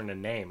even picturing a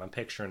name. I'm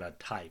picturing a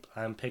type.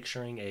 I'm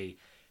picturing a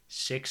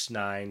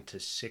 6'9" to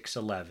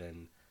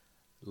 6'11",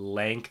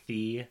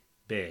 lengthy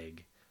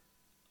big,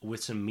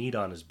 with some meat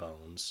on his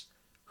bones,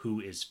 who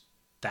is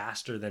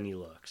faster than he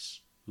looks,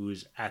 who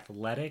is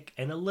athletic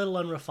and a little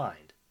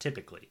unrefined,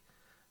 typically,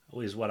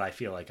 is what I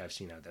feel like I've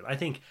seen out there. I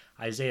think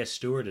Isaiah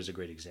Stewart is a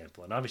great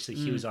example, and obviously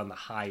he was on the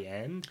high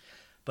end,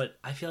 but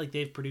I feel like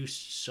they've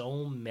produced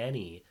so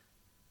many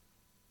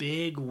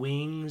big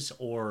wings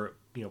or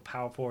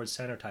power forward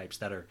center types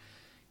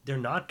they're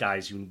not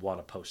guys you want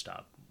to post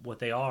up. What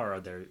they are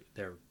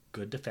they're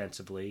good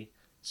defensively,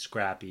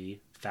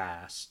 scrappy,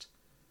 fast,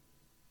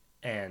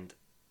 and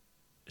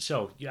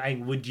so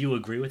would you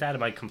agree with that?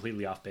 Am I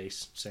completely off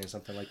base saying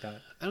something like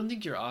that? I don't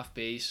think you're off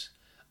base.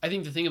 I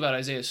think the thing about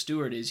Isaiah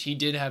Stewart is he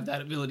did have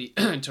that ability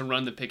to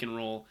run the pick and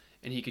roll,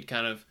 and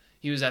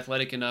he was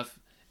athletic enough.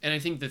 And I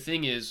think the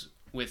thing is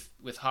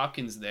with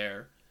Hopkins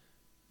there,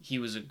 he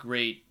was a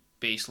great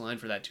baseline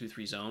for that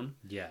 2-3 zone.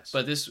 Yes.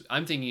 But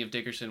I'm thinking of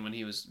Dickerson when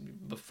he was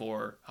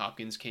before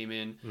Hopkins came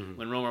in,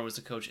 when Romar was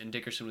the coach, and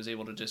Dickerson was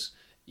able to just,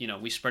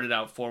 we spread it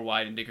out 4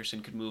 wide, and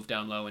Dickerson could move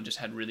down low and just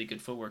had really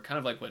good footwork, kind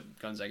of like what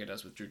Gonzaga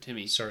does with Drew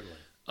Timme.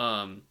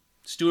 Certainly.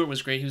 Stewart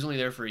was great. He was only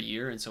there for a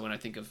year, and so when I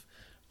think of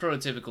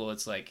prototypical,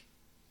 it's like,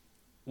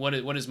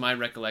 what is my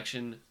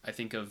recollection? I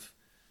think of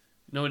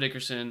Noah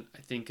Dickerson. I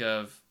think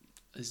of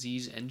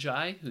Aziz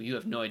Njai, who you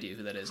have no idea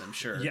who that is, I'm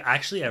sure. Yeah,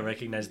 actually, I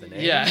recognize the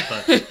name, yeah.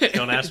 But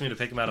don't ask me to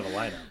pick him out of a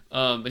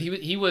lineup. But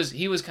he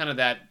was kind of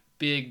that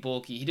big,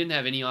 bulky. He didn't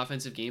have any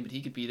offensive game, but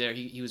he could be there.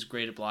 He was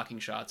great at blocking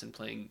shots and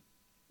playing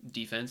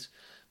defense.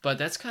 But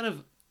that's kind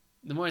of,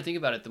 the more I think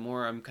about it, the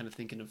more I'm kind of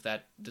thinking of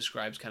that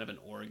describes kind of an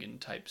Oregon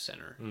type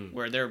center,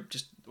 where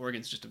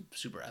Oregon's just a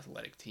super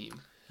athletic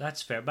team.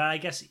 That's fair, but I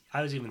guess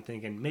I was even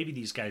thinking maybe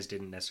these guys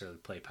didn't necessarily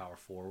play power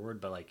forward,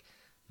 but like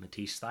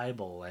Matisse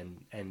Thybulle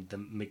and the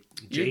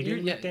You're-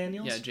 Jaden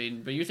McDaniels. Yeah,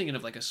 Jaden. But you're thinking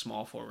of like a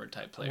small forward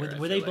type player.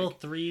 Were they both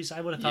threes?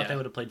 I would have thought Yeah. they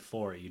would have played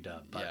 4 at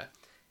UW. But Yeah.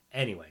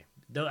 anyway,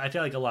 though I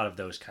feel like a lot of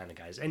those kind of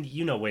guys, and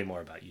you know way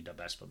more about UW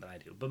basketball than I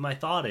do. But my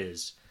thought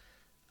is,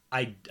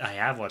 I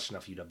have watched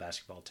enough UW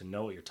basketball to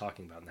know what you're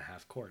talking about in the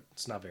half court.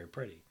 It's not very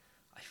pretty.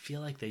 I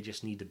feel like they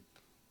just need to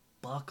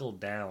buckle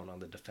down on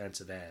the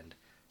defensive end,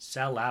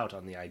 sell out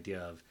on the idea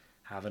of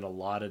having a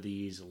lot of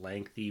these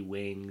lengthy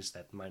wings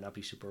that might not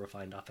be super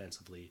refined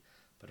offensively,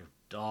 but are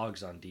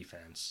dogs on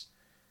defense.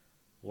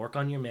 Work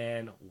on your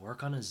man,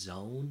 work on a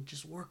zone,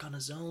 just work on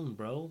a zone,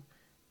 bro.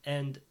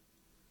 And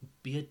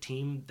be a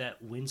team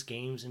that wins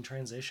games in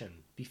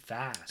transition. Be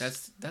fast.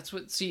 That's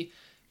what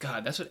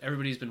that's what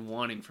everybody's been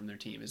wanting from their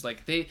team. Is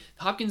like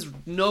Hopkins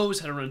knows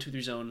how to run a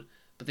 2-3 zone,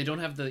 but they don't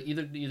have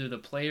either the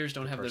players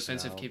don't have the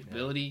defensive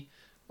capability,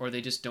 or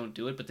they just don't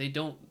do it, but they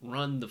don't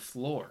run the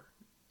floor.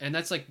 And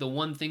that's like the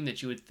one thing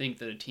that you would think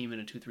that a team in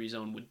a 2-3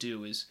 zone would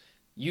do is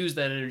use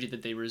that energy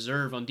that they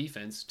reserve on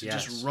defense to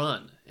just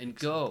run and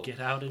go. Get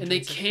out and they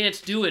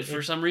can't do it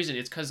for some reason.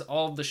 It's because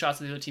all of the shots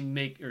that the other team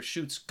make or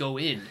shoots go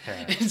in.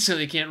 And so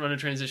they can't run a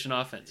transition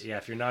offense. Yeah,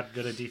 if you're not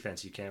good at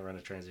defense, you can't run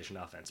a transition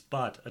offense.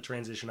 But a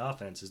transition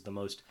offense is the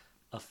most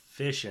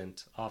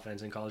efficient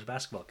offense in college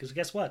basketball. Because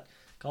guess what?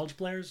 College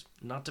players,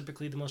 not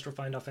typically the most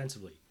refined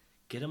offensively.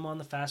 Get them on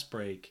the fast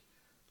break.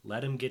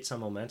 Let them get some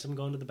momentum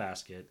going to the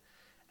basket.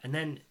 And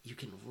then you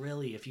can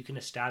really, if you can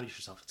establish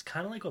yourself, it's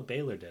kind of like what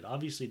Baylor did.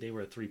 Obviously, they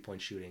were a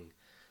three-point shooting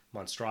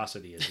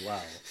monstrosity as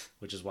well,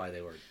 which is why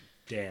they were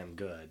damn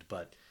good.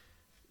 But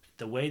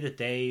the way that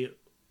they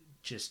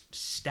just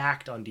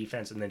stacked on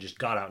defense and then just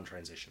got out in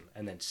transition,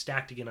 and then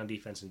stacked again on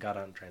defense and got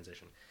out in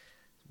transition,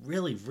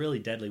 really, really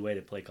deadly way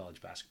to play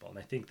college basketball. And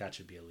I think that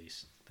should be at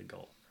least the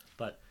goal.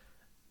 But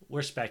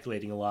we're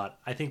speculating a lot.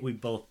 I think we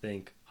both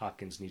think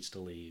Hopkins needs to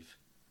leave.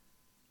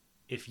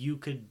 If you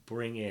could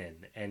bring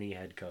in any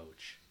head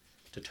coach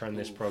to turn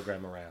this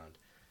program around,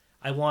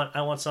 I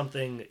want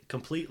something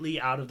completely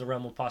out of the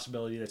realm of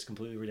possibility that's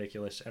completely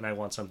ridiculous, and I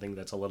want something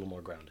that's a little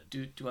more grounded.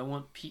 Do I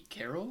want Pete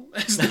Carroll?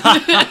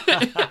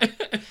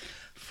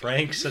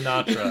 Frank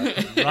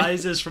Sinatra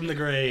rises from the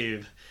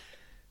grave.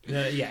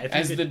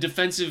 As the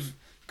defensive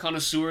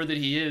connoisseur that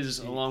he is,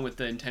 along with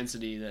the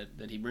intensity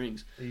that he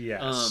brings.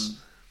 Yes.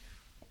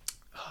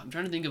 I'm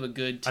trying to think of a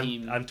good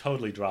team. I'm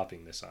totally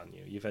dropping this on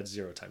you. You've had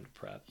zero time to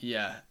prep.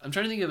 Yeah. I'm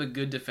trying to think of a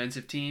good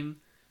defensive team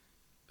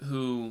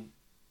who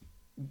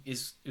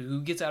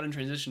gets out in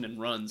transition and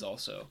runs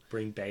also.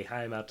 Bring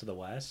Boeheim out to the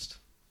West?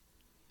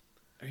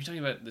 Are you talking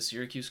about the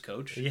Syracuse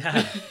coach? Yeah.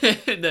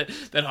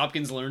 that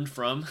Hopkins learned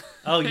from.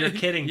 Oh, you're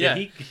kidding. Yeah.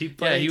 He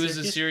played he was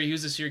a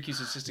Syracuse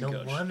assistant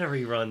coach. No wonder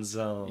he runs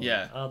zone.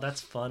 Yeah. Oh,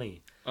 that's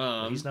funny.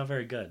 He's not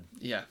very good.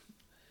 Yeah.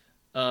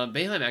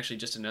 Boeheim actually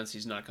just announced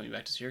he's not coming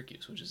back to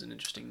Syracuse, which is an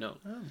interesting note.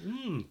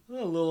 A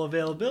little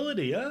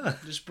availability, huh?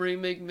 Just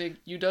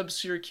make UW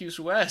Syracuse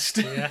West.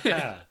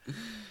 Yeah.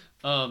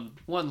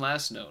 One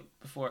last note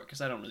before,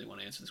 because I don't really want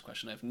to answer this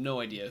question. I have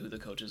no idea who the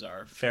coaches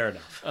are. Fair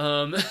enough.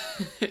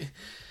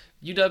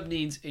 UW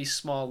needs a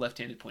small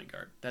left-handed point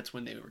guard. That's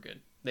when they were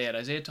good. They had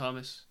Isaiah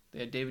Thomas. They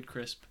had David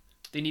Crisp.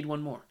 They need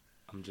one more.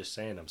 I'm just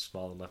saying I'm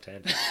small and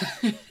left-handed.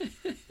 You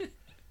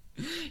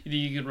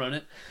think you could run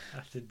it?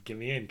 Get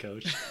me in,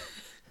 coach.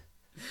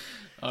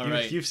 All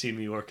right. You've seen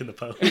me work in the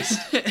post.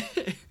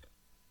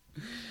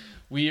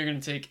 We are going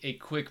to take a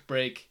quick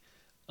break.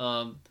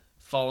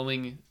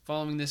 Following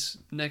this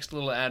next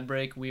little ad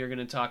break, we are going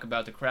to talk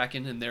about the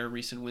Kraken and their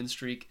recent win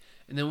streak,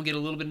 and then we'll get a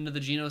little bit into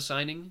the Geno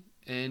signing,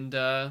 and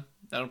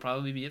that'll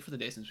probably be it for the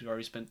day since we've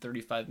already spent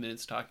 35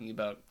 minutes talking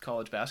about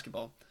college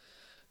basketball.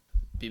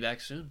 Be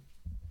back soon.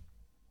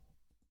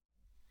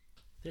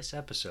 This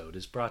episode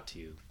is brought to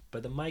you by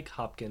the Mike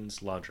Hopkins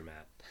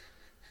Laundromat.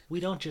 We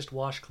don't just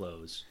wash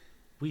clothes,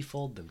 we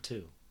fold them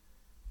too.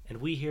 And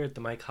we here at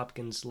the Mike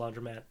Hopkins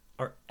Laundromat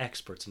are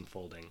experts in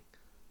folding.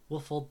 We'll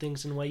fold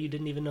things in a way you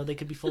didn't even know they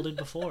could be folded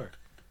before.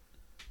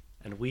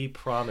 And we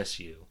promise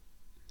you,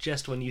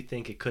 just when you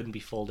think it couldn't be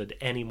folded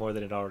any more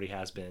than it already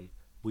has been,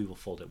 we will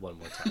fold it one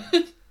more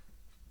time.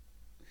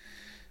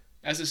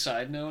 As a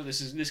side note,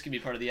 this can be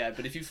part of the ad,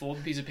 but if you fold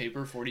a piece of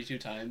paper 42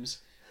 times,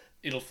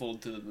 it'll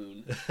fold to the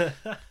moon.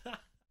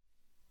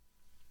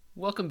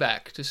 Welcome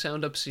back to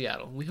Sound Up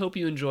Seattle. We hope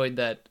you enjoyed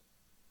that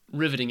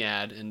riveting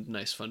ad and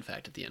nice fun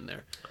fact at the end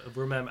there.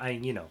 Remember,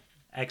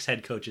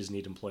 ex-head coaches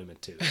need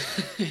employment too.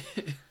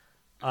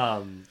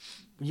 So.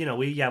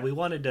 We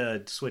wanted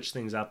to switch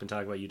things up and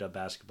talk about UW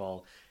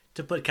basketball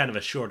to put kind of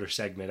a shorter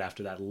segment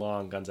after that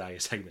long Gonzaga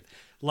segment.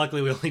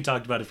 Luckily, we only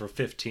talked about it for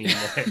 15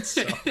 minutes,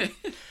 so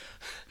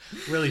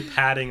really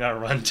padding our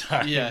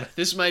runtime. Yeah,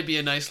 this might be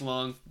a nice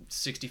long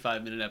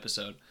 65-minute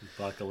episode.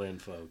 Buckle in,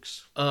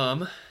 folks.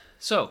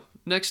 So,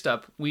 next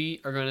up,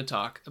 we are going to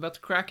talk about the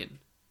Kraken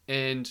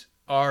and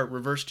our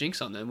reverse jinx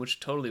on them,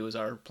 which totally was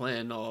our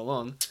plan all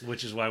along.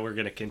 Which is why we're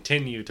going to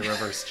continue to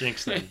reverse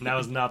jinx them. Now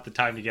is not the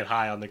time to get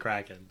high on the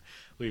Kraken.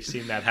 We've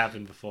seen that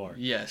happen before.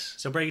 Yes.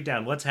 So break it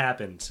down. What's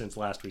happened since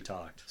last we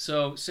talked?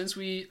 So since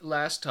we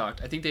last talked,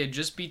 I think they had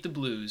just beat the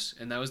Blues,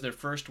 and that was their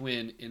first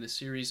win in a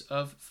series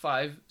of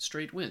 5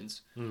 straight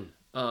wins.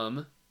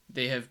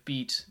 They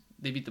beat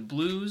the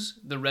Blues,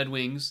 the Red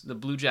Wings, the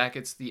Blue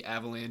Jackets, the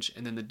Avalanche,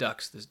 and then the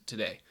Ducks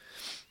today.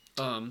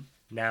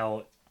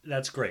 Now,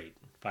 that's great.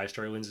 5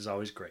 straight wins is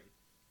always great.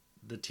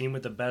 The team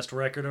with the best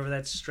record over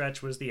that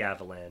stretch was the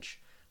Avalanche,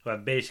 who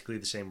have basically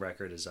the same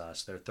record as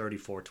us. They're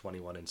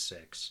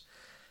 34-21-6.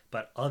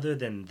 But other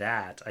than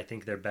that, I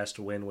think their best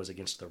win was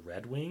against the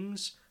Red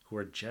Wings, who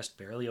are just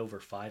barely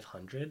over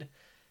 500.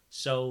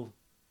 So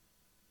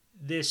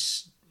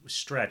this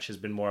stretch has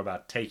been more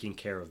about taking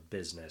care of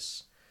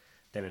business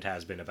than it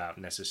has been about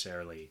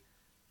necessarily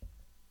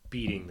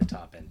beating the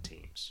top-end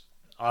teams.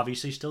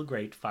 Obviously still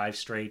great. 5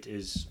 straight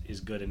is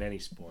good in any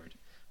sport,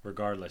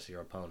 regardless of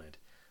your opponent.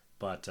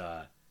 But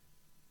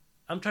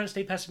I'm trying to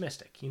stay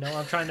pessimistic.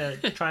 I'm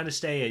trying to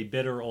stay a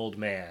bitter old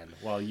man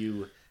while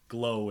you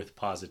glow with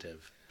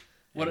positive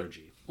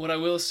energy. What I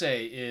will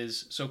say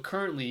is, so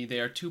currently they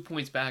are 2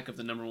 points back of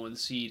the number 1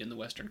 seed in the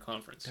Western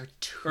Conference. They're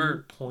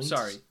 2 points?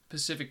 Sorry,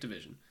 Pacific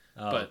Division.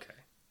 Oh, but, okay.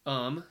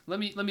 Let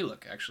me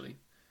look, actually.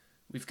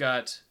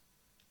 They're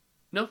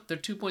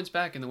 2 points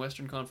back in the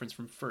Western Conference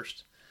from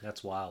first.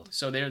 That's wild.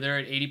 So they're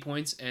at 80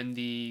 points, and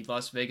the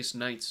Las Vegas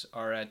Knights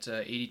are at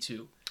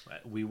 82.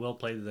 We will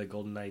play the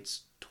Golden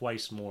Knights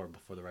twice more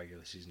before the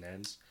regular season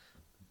ends.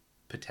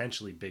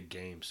 Potentially big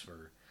games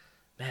for...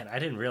 Man, I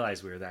didn't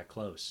realize we were that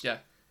close. Yeah.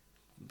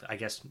 I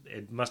guess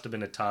it must have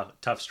been a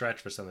tough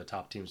stretch for some of the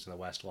top teams in the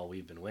West while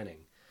we've been winning.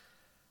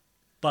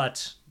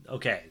 But,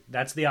 okay,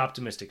 that's the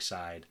optimistic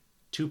side.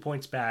 2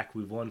 points back.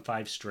 We've won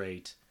 5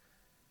 straight.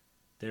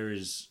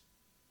 There's...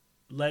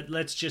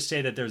 Let's just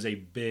say that there's a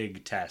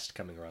big test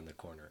coming around the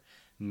corner.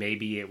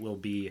 Maybe it will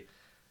be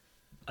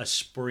a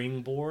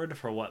springboard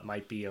for what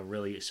might be a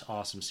really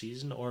awesome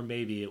season, or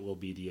maybe it will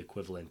be the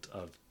equivalent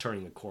of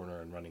turning a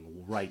corner and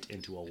running right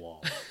into a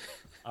wall.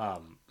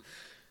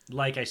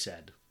 Like I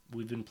said,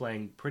 we've been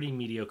playing pretty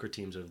mediocre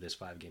teams over this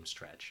 5-game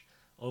stretch.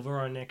 Over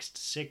our next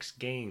 6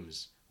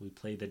 games, we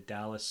play the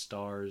Dallas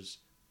Stars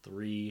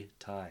 3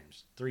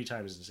 times. 3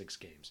 times in 6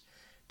 games.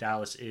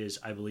 Dallas is,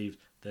 I believe,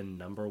 the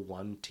number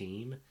 1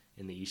 team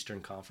in the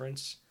Eastern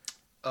Conference.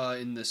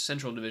 In the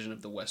Central Division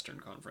of the Western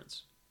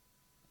Conference.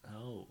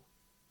 Oh,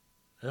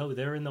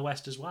 they're in the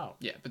West as well.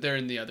 Yeah, but they're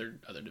in the other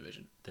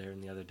division. They're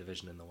in the other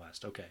division in the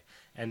West. Okay.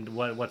 And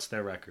what's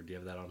their record? Do you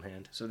have that on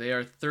hand? So they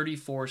are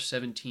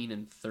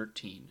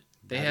 34-17-13.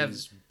 That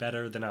is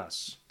better than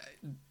us.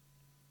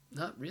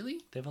 Not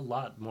really. They have a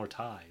lot more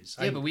ties.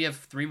 Yeah, but we have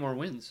 3 more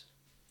wins.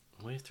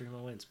 We have 3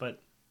 more wins,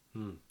 but...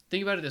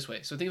 Think about it this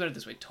way.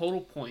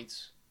 Total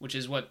points, which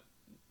is what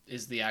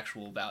is the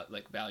actual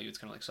value. It's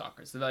kind of like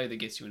soccer. It's the value that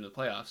gets you into the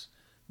playoffs.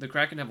 The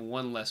Kraken have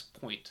 1 less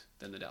point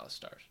than the Dallas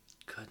Stars.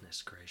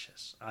 Goodness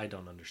gracious. I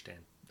don't understand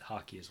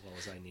hockey as well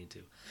as I need to.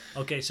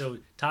 Okay, so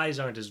ties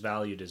aren't as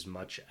valued as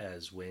much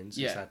as wins.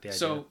 Yeah. Is that the idea?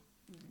 So,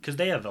 because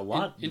they have a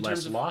lot in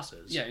less terms of,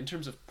 losses. Yeah, in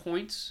terms of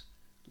points,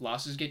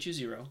 losses get you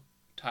 0,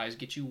 ties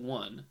get you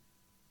 1,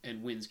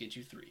 and wins get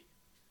you 3.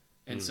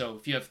 And so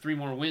if you have 3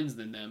 more wins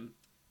than them,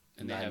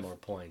 and 9 they have more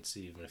points,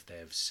 even if they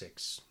have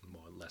 6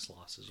 more less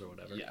losses or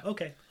whatever. Yeah.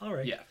 Okay, all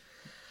right. Yeah.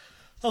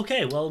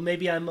 Okay, well,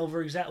 maybe I'm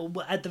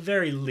at the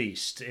very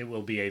least, it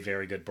will be a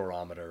very good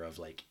barometer of,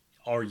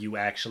 are you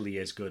actually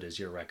as good as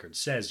your record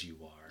says you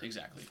are?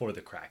 Exactly. For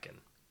the Kraken.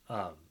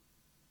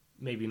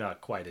 Maybe not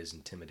quite as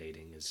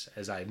intimidating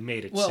as I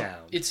made it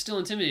sound. It's still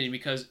intimidating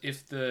because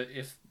if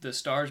the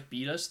Stars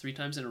beat us 3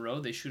 times in a row,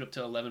 they shoot up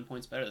to 11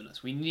 points better than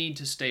us. We need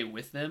to stay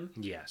with them.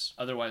 Yes.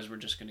 Otherwise, we're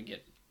just going to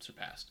get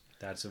surpassed.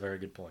 That's a very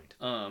good point.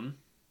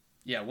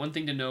 Yeah, one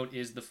thing to note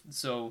is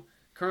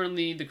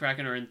currently the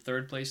Kraken are in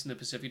 3rd place in the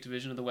Pacific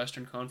Division of the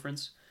Western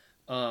Conference.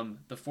 The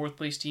 4th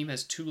place team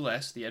has 2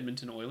 less, the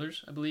Edmonton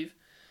Oilers, I believe.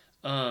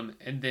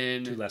 And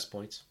then 2 less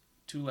points.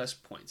 2 less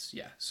points,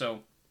 yeah.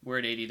 So we're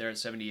at 80, they're at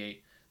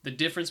 78. The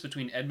difference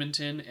between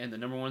Edmonton and the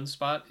number 1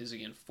 spot is,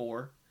 again,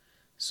 4.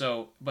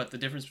 But the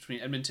difference between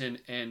Edmonton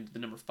and the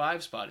number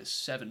 5 spot is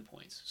 7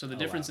 points. So the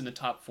difference in the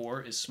top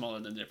 4 is smaller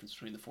than the difference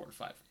between the 4 and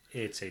 5.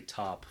 It's a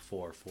top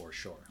 4 for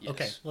sure. Yes.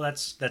 Okay, well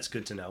that's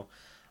good to know.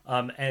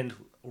 And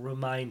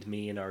remind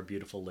me and our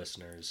beautiful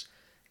listeners,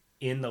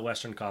 in the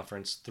Western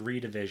Conference,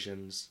 3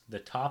 divisions, the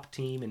top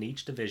team in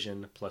each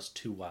division plus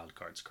 2 wild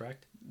cards,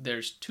 correct?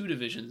 There's 2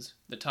 divisions,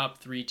 the top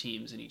 3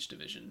 teams in each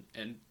division,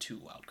 and 2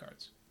 wild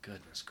cards.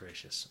 Goodness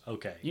gracious.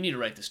 Okay. You need to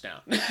write this down.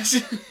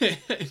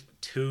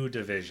 2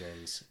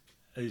 divisions.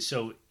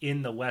 So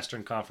in the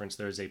Western Conference,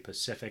 there's a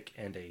Pacific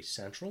and a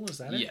Central, is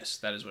that it? Yes,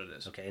 that is what it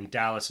is. Okay, and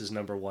Dallas is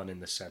number 1 in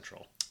the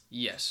Central.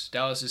 Yes,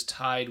 Dallas is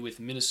tied with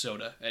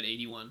Minnesota at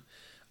 81.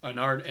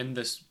 And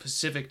the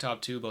Pacific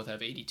top 2 both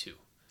have 82.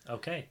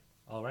 Okay,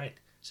 all right.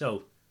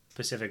 So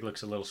Pacific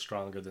looks a little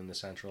stronger than the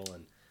Central,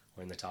 and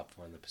we're in the top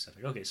 4 in the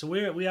Pacific. Okay, so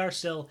we are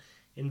still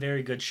in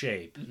very good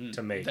shape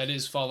to make. That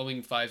is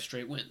following 5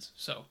 straight wins.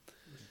 So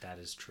that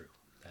is true.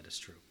 That is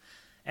true.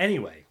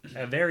 Anyway,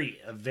 a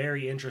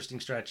very interesting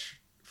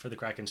stretch for the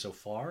Kraken so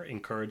far.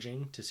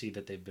 Encouraging to see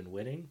that they've been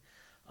winning.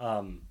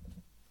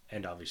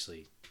 And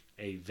obviously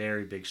a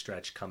very big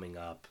stretch coming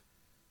up.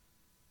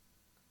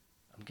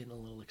 I'm getting a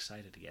little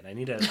excited again. I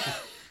need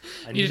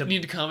to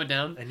need to calm it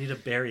down. I need to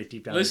bury it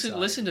deep down.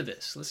 Listen to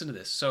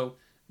this. So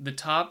the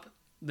top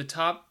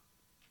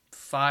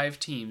 5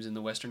 teams in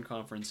the Western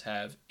Conference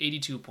have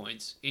 82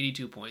 points,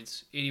 82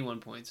 points, 81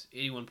 points,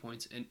 81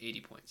 points, and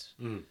 80 points.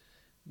 Mm.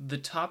 The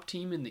top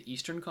team in the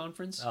Eastern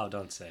Conference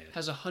don't say it.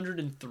 has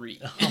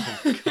 103.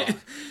 Oh,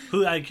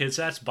 God.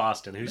 So that's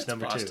Boston. Who's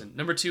number Boston. 2?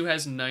 Number 2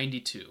 has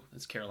 92.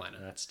 That's Carolina.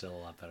 That's still a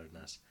lot better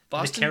than us.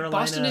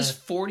 Boston is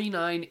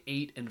 49,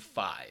 8, and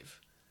 5.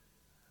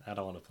 I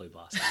don't want to play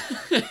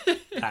Boston.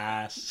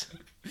 Pass.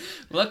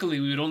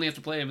 Luckily, we would only have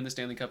to play them in the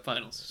Stanley Cup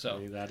Finals. So I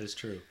mean, that is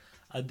true.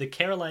 The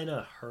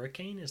Carolina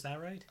Hurricane, is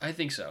that right? I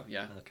think so.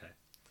 Yeah. Okay.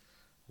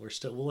 We're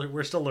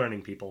still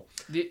learning, people.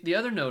 The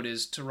other note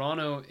is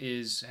Toronto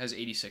has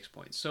 86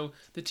 points. So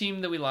the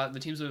teams that we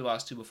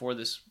lost to before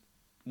this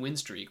win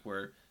streak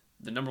were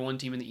the number 1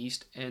 team in the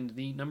East and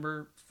the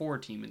number 4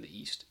 team in the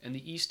East. And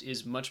the East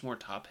is much more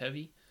top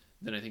heavy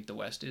than I think the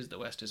West is. The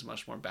West is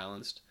much more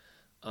balanced.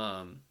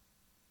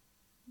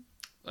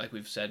 Like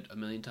we've said a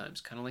million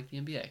times, kind of like the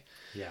NBA.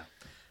 Yeah.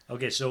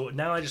 Okay, so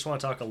now I just want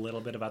to talk a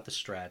little bit about the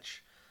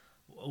stretch.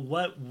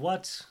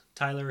 What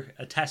Tyler,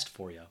 a test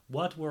for you.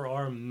 What were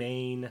our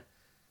main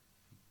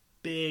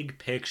big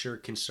picture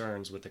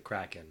concerns with the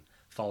Kraken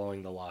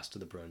following the loss to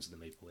the Bruins and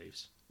the Maple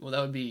Leafs? Well,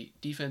 that would be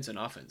defense and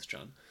offense,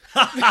 John.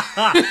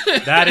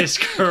 That is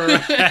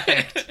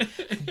correct.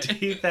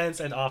 Defense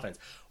and offense.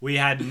 We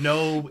had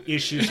no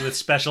issues with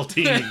special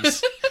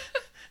teams.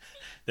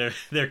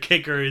 Their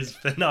kicker is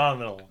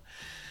phenomenal.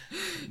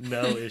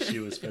 No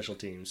issue with special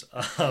teams.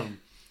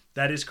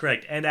 That is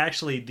correct, and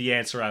actually the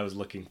answer I was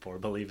looking for,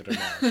 believe it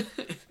or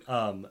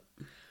not.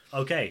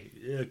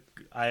 Okay,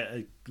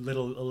 a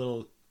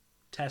little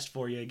test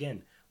for you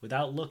again.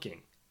 Without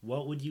looking,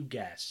 what would you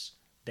guess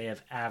they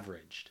have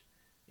averaged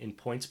in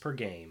points per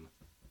game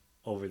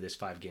over this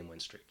 5-game win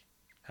streak?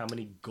 How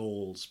many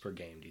goals per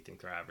game do you think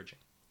they're averaging?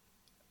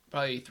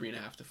 Probably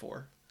 3.5 to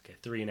 4. Okay,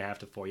 3.5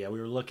 to 4. Yeah, we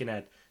were looking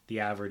at the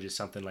average is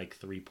something like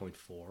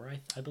 3.4,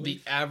 I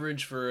believe. The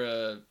average for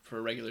a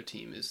regular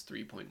team is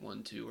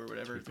 3.12 or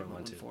whatever.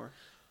 3.14.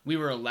 We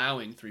were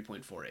allowing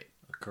 3.48.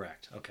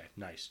 Correct. Okay,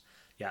 nice.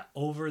 Yeah,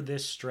 over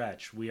this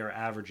stretch, we are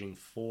averaging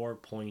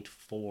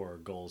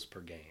 4.4 goals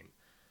per game.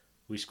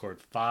 We scored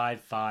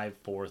 5,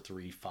 4,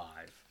 3,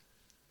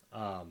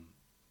 5.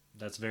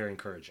 That's very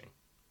encouraging.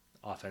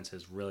 Offense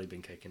has really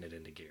been kicking it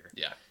into gear.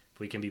 Yeah. If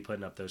we can be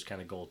putting up those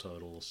kind of goal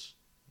totals,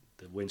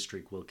 the win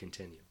streak will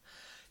continue.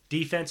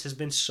 Defense has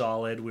been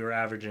solid. We were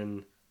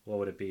averaging, what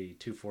would it be?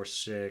 2, 4,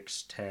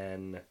 6,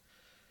 10,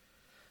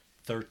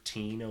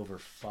 13 over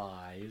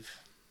 5.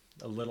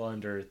 A little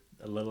under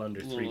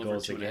 3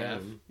 goals a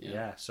game.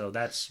 Yeah, so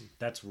that's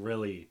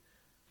really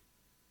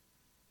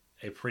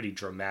a pretty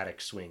dramatic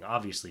swing.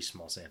 Obviously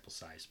small sample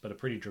size, but a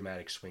pretty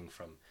dramatic swing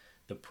from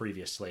the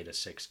previous slate of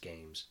 6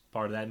 games.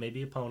 Part of that may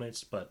be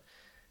opponents, but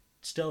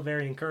still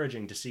very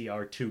encouraging to see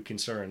our 2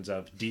 concerns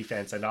of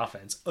defense and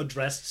offense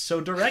addressed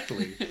so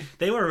directly.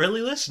 They were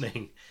really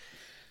listening.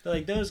 They're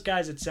like, those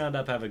guys at Sound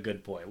Up have a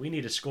good point. We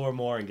need to score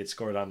more and get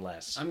scored on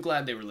less. I'm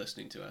glad they were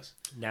listening to us.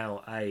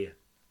 Now, I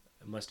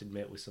must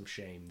admit with some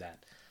shame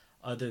that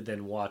other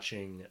than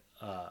watching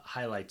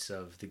highlights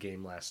of the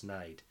game last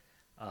night,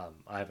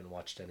 I haven't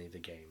watched any of the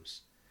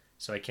games.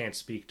 So I can't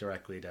speak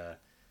directly to,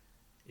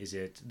 is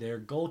it their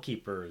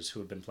goalkeepers who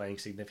have been playing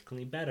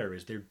significantly better?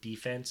 Is their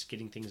defense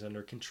getting things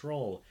under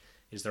control?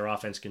 Is their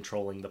offense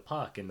controlling the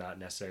puck and not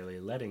necessarily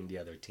letting the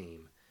other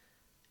team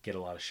get a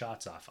lot of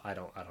shots off? I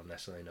don't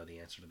necessarily know the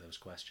answer to those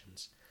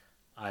questions.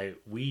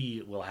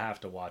 We will have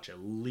to watch at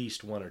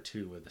least 1 or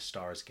 2 of the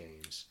Stars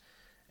games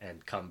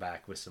and come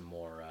back with some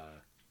more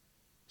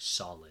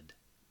solid,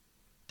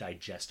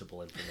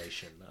 digestible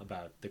information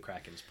about the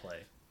Kraken's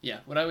play.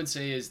 Yeah, what I would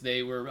say is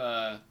they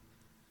were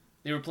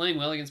playing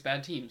well against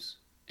bad teams.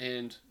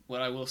 And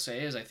what I will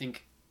say is I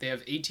think they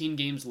have 18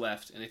 games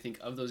left, and I think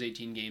of those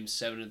 18 games,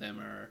 7 of them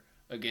are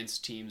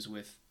against teams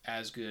with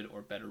as good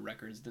or better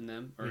records than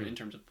them, or in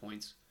terms of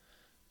points.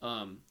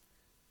 And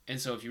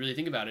so if you really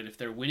think about it, if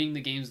they're winning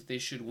the games that they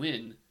should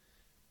win,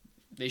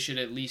 they should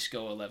at least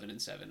go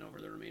 11-7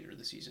 over the remainder of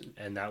the season.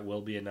 And that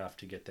will be enough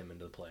to get them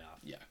into the playoff.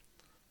 Yeah.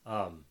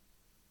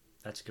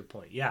 That's a good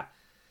point. Yeah.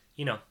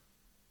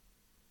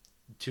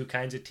 2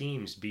 kinds of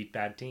teams beat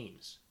bad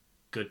teams.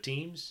 Good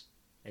teams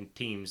and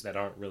teams that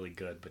aren't really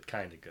good but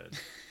kind of good.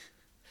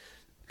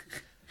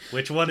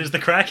 Which one is the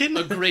Kraken?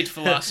 A great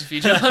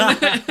philosophy, John.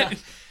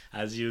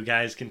 As you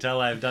guys can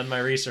tell, I've done my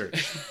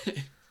research.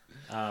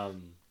 That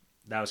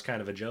was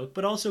kind of a joke,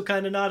 but also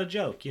kind of not a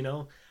joke,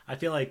 I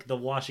feel like the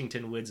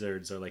Washington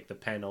Wizards are like the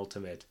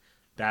penultimate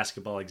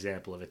basketball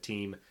example of a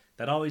team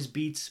that always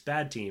beats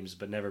bad teams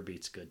but never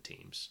beats good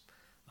teams.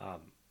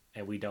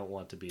 And we don't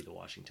want to be the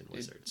Washington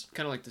Wizards.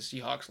 Kind of like the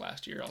Seahawks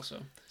last year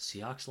also.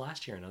 Seahawks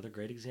last year, another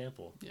great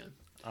example.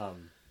 Yeah.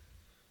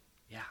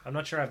 Yeah, I'm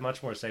not sure I have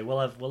much more to say. We'll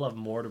have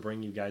more to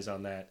bring you guys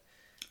on that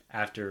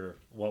after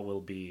what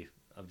will be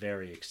a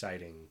very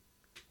exciting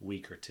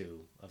week or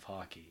two of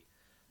hockey.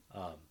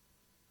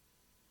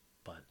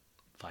 But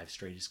 5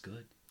 straight is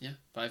good. Yeah,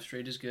 5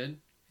 straight is good.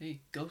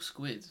 Hey, go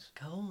Squids.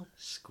 Go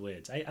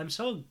Squids.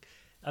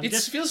 It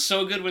feels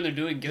so good when they're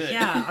doing good.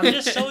 Yeah, I'm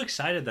just so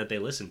excited that they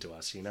listen to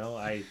us, you know?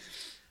 I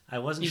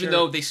wasn't Even sure.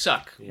 though they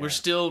suck. Yeah. We're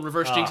still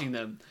reverse jinxing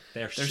them.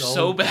 They're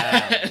so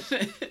bad.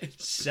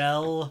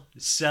 Sell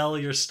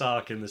your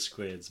stock in the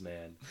Squids,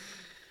 man.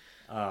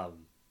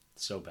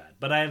 So bad.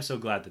 But I am so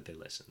glad that they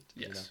listened.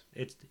 Yes. You know?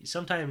 It's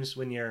sometimes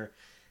when you're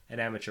an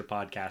amateur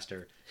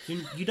podcaster,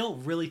 you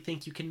don't really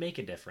think you can make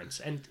a difference.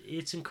 And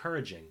it's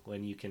encouraging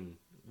when you can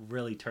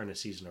really turn a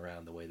season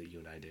around the way that you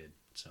and I did.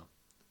 So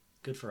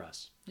good for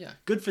us. Yeah.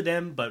 Good for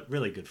them, but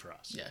really good for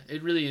us. Yeah,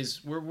 it really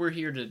is. We're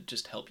here to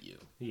just help you.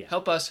 Yeah.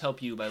 Help us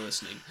help you by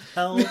listening.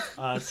 Help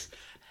us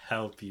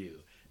help you.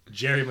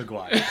 Jerry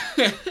Maguire.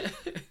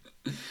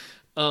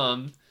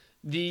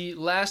 The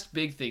last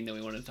big thing that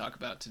we wanted to talk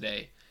about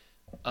today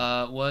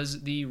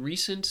was the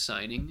recent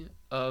signing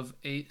of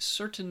a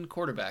certain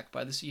quarterback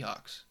by the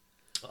Seahawks.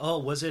 Oh,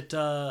 was it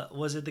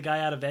the guy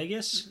out of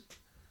Vegas?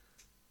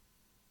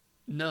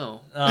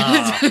 No.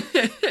 Oh,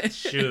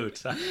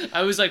 shoot.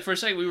 I was like, for a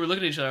second, we were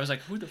looking at each other. I was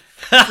like, who the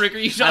frick are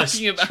you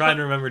talking about? I was trying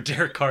to remember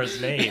Derek Carr's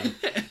name.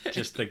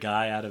 Just the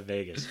guy out of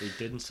Vegas. We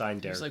didn't sign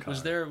Derek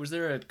Carr. Was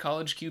there a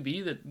college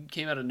QB that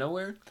came out of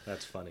nowhere?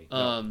 That's funny.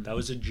 No, that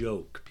was a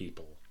joke,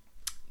 people.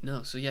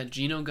 No, so yeah,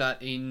 Gino got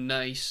a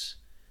nice,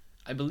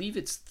 I believe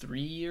it's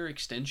 3-year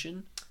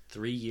extension.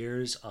 3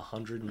 years,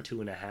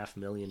 $102.5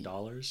 million.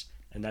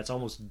 And that's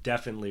almost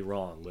definitely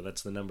wrong, but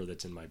that's the number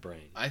that's in my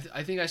brain. I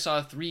think I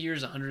saw 3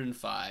 years,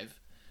 105,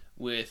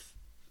 with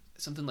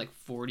something like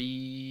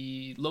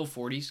low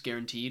 40s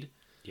guaranteed.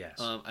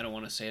 Yes. I don't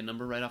want to say a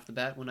number right off the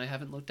bat when I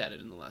haven't looked at it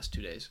in the last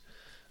 2 days.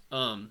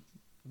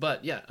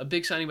 But yeah, a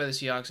big signing by the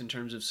Seahawks in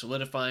terms of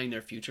solidifying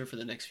their future for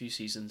the next few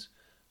seasons.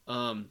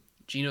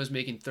 Gino's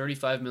making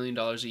 $35 million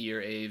a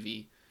year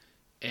AAV,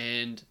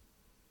 and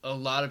a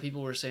lot of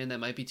people were saying that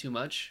might be too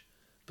much,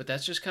 but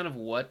that's just kind of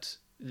what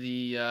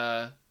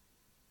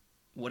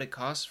what it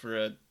costs for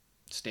a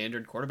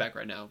standard quarterback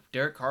right now.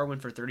 Derek Carr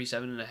went for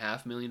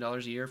 $37.5 million a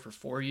year for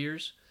 4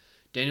 years.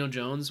 Daniel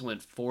Jones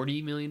went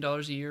 $40 million a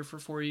year for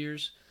 4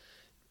 years.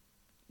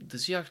 The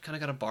Seahawks kind of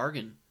got a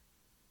bargain.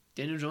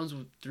 Daniel Jones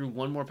threw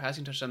one more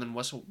passing touchdown than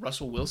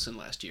Russell Wilson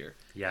last year.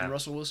 Yeah. And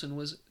Russell Wilson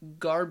was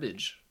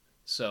garbage.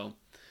 So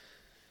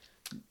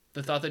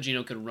the thought that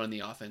Gino could run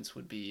the offense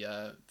would be,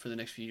 for the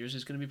next few years,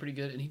 is going to be pretty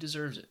good, and he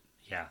deserves it.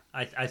 Yeah,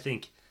 I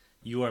think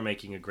you are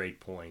making a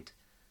great point.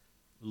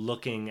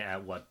 Looking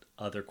at what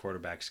other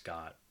quarterbacks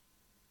got,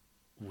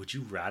 would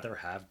you rather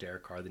have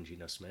Derek Carr than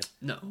Geno Smith?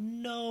 No.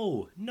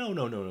 No.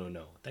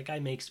 That guy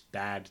makes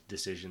bad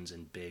decisions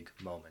in big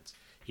moments.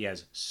 He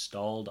has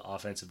stalled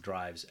offensive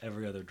drives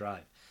every other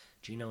drive.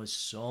 Geno is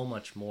so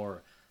much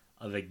more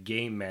of a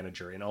game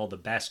manager in all the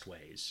best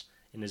ways,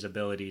 in his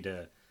ability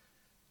to.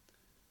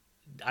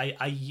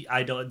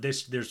 I don't.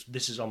 This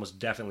is almost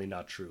definitely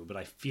not true, but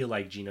I feel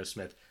like Geno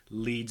Smith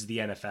leads the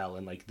NFL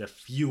in like the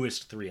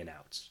fewest 3 and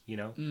outs. You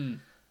know.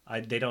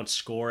 They don't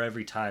score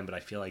every time, but I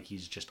feel like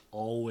he's just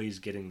always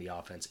getting the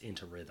offense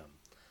into rhythm.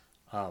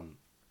 And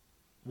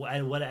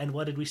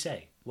what did we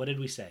say?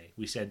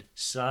 We said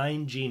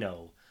sign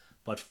Geno,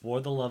 but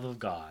for the love of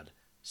God,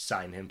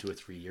 sign him to a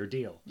 3-year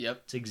deal.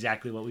 Yep, it's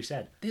exactly what we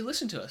said. They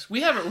listen to us.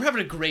 We're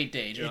having a great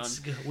day, John.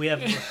 We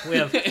have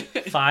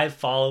 5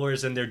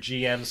 followers and their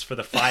GMs for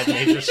the 5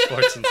 major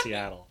sports in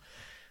Seattle.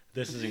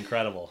 This is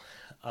incredible.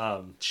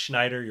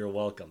 Schneider, you're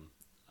welcome.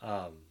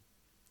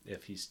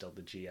 If he's still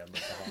the GM of the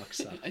Hawks.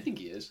 I think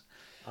he is.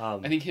 I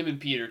think him and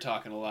Pete are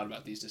talking a lot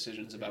about these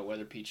decisions about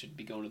whether Pete should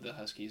be going to the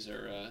Huskies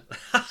or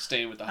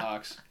staying with the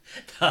Hawks.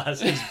 The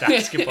Huskies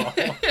basketball.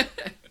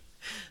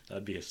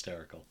 That'd be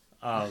hysterical.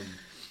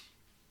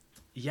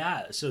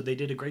 Yeah, so they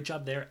did a great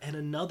job there. And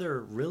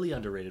another really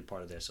underrated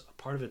part of this, a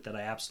part of it that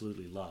I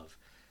absolutely love,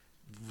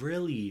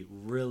 really,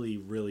 really,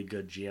 really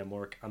good GM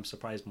work. I'm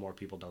surprised more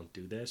people don't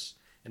do this,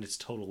 and it's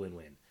total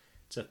win-win.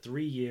 It's a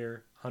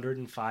 3-year,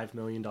 $105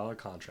 million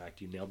contract.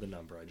 You nailed the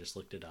number. I just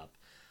looked it up.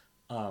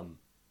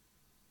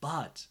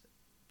 But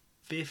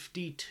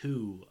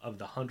 52 of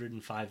the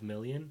 $105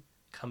 million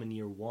come in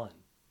year 1.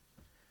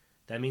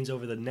 That means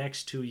over the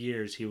next 2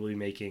 years, he will be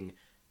making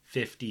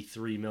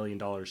 $53 million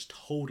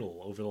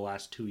total over the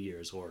last 2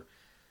 years, or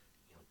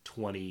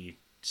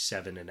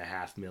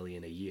 $27.5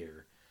 million a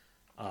year,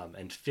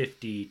 and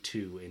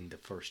 52 in the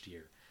first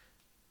year.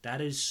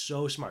 That is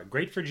so smart.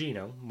 Great for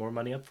Geno. More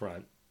money up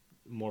front.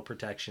 More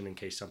protection in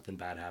case something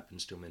bad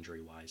happens to him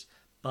injury-wise.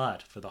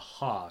 But for the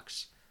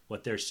Hawks,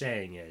 what they're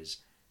saying is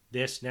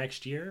this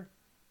next year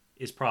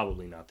is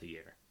probably not the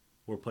year.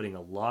 We're putting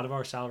a lot of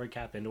our salary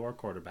cap into our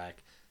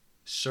quarterback,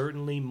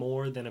 certainly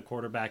more than a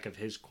quarterback of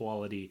his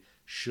quality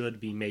should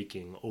be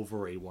making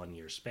over a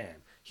 1-year span.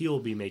 He'll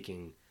be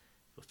making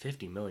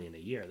 $50 million a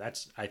year.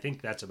 I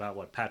think that's about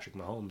what Patrick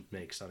Mahomes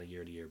makes on a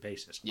year-to-year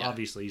basis. Yeah.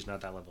 Obviously, he's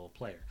not that level of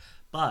player.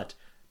 But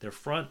they're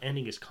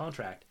front-ending his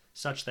contract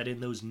such that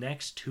in those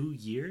next 2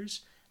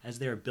 years, as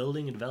they're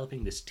building and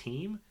developing this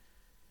team,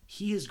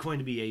 he is going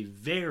to be a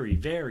very,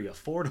 very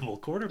affordable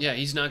quarterback. Yeah,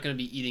 he's not going to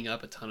be eating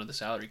up a ton of the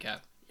salary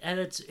cap. And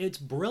it's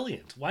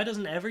brilliant. Why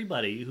doesn't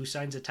everybody who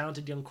signs a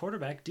talented young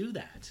quarterback do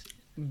that?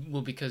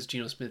 Well, because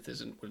Geno Smith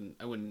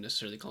I wouldn't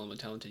necessarily call him a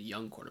talented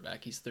young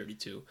quarterback. He's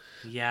 32.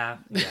 Yeah.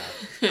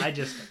 I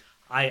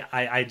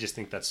just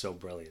think that's so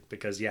brilliant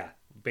because,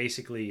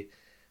 basically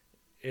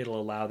it'll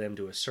allow them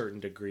to a certain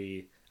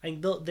degree. I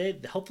mean,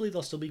 hopefully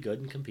they'll still be good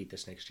and compete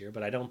this next year,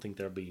 but I don't think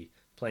they'll be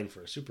playing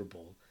for a Super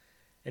Bowl.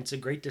 And it's a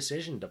great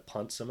decision to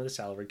punt some of the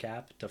salary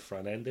cap, to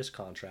front end this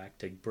contract,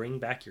 to bring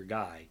back your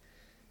guy,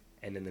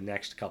 and in the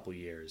next couple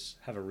years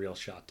have a real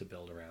shot to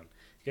build around.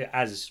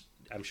 As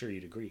I'm sure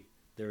you'd agree,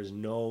 there is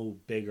no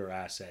bigger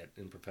asset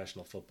in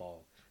professional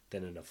football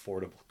than an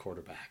affordable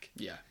quarterback.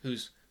 Yeah,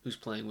 who's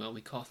playing well.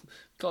 We call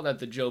that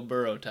the Joe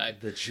Burrow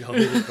type. The Joe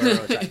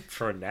Burrow type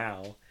for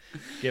now.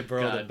 Get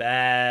Burrow the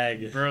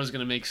bag. Burrow's going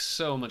to make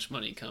so much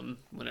money come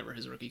whenever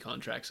his rookie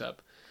contract's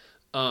up.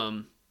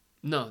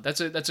 No, that's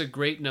a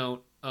great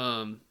note.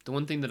 The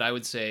one thing that I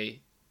would say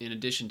in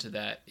addition to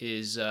that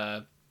is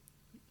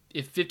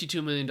if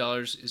 $52 million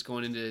is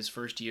going into his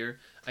first year,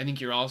 I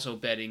think you're also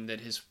betting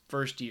that his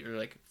first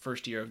year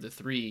of the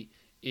three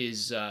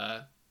is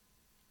a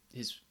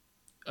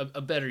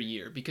better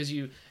year because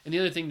and the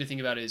other thing to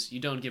think about is you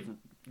don't give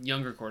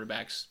younger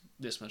quarterbacks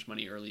this much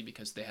money early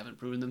because they haven't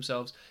proven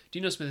themselves.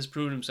 Geno Smith has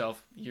proven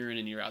himself year in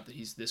and year out that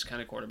he's this kind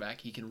of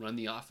quarterback. He can run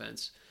the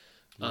offense.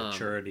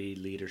 Maturity,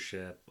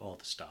 leadership, all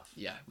the stuff.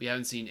 Yeah, we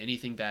haven't seen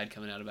anything bad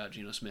coming out about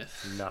Geno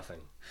Smith. Nothing.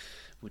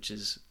 Which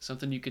is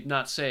something you could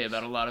not say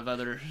about a lot of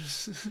other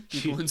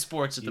people in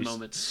sports at the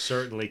moment.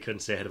 Certainly couldn't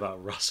say it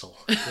about Russell.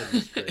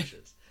 Goodness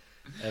gracious.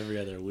 Every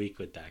other week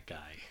with that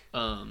guy.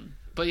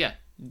 But yeah,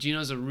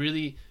 Geno's a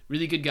really,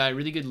 really good guy,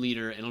 really good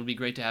leader, and it'll be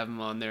great to have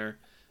him on there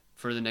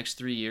for the next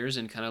 3 years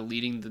and kind of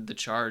leading the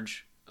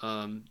charge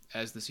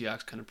as the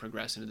Seahawks kind of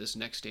progress into this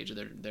next stage of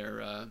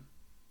their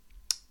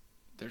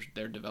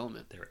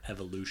development. Their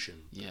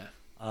evolution. Yeah.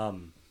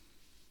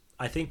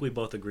 I think we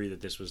both agree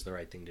that this was the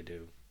right thing to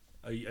do.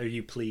 Are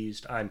you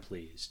pleased? I'm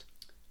pleased.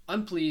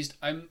 I'm pleased.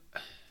 I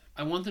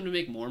want them to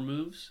make more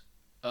moves.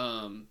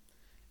 And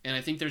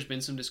I think there's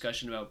been some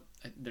discussion about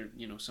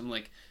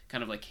some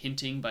kind of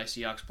hinting by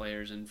Seahawks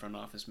players and front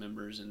office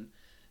members and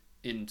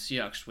in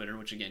Seahawks Twitter,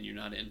 which again you're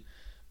not in,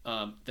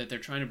 that they're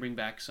trying to bring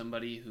back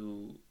somebody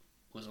who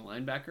was a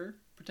linebacker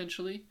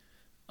potentially,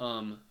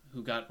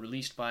 who got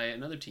released by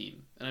another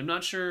team, and I'm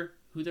not sure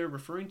who they're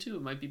referring to.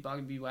 It might be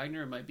Bobby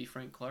Wagner, it might be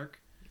Frank Clark.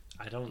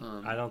 I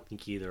don't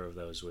think either of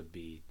those would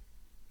be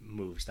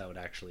moves that would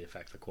actually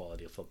affect the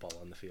quality of football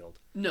on the field.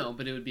 No,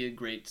 but it would be a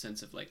great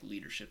sense of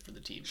leadership for the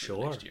team for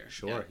the next year.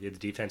 Sure. Yeah, the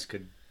defense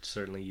could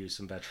certainly use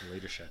some veteran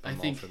leadership.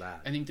 I'm all for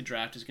that. I think the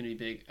draft is going to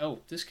be big. Oh,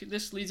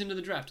 this leads into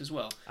the draft as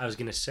well. I was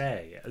going to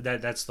say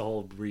that's the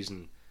whole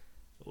reason.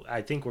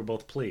 I think we're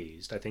both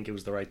pleased. I think it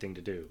was the right thing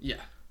to do.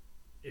 Yeah.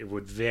 It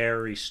would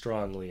very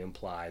strongly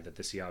imply that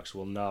the Seahawks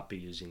will not be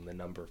using the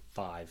number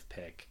 5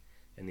 pick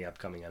in the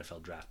upcoming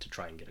NFL draft to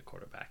try and get a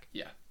quarterback.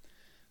 Yeah.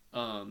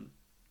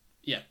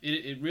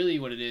 It really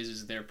what it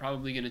is they're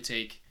probably going to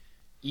take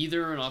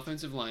either an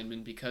offensive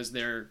lineman because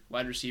their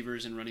wide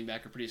receivers and running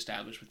back are pretty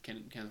established with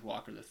Kenneth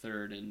Walker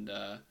III and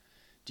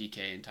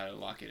DK and Tyler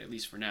Lockett, at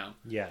least for now.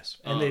 Yes.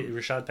 And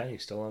Rashad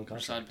Penny's still on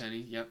contract. Rashad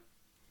Penny, yep.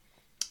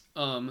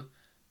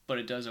 But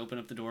it does open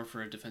up the door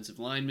for a defensive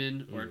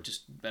lineman or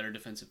just better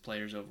defensive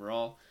players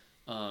overall,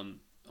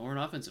 or an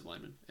offensive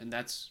lineman. And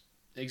that's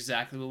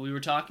exactly what we were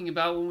talking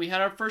about when we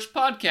had our first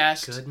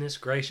podcast. Goodness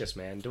gracious,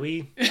 man. Do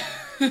we...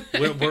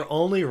 we're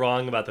only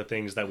wrong about the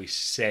things that we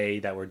say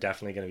that we're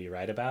definitely going to be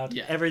right about.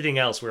 Yeah. Everything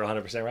else we're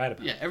 100% right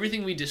about. Yeah,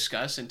 everything we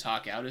discuss and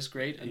talk out is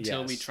great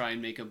until we try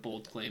and make a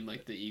bold claim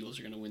like the Eagles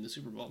are going to win the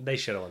Super Bowl. They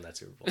should have won that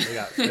Super Bowl.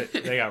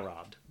 They got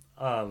robbed.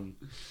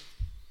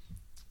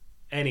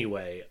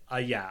 Anyway,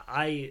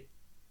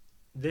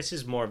 this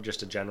is more of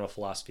just a general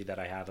philosophy that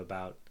I have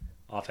about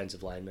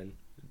offensive linemen.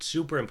 It's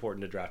super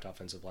important to draft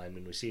offensive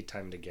linemen. We see it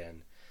time and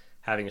again.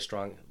 Having a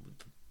strong,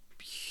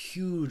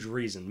 huge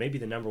reason, maybe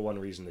the number one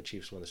reason the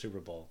Chiefs won the Super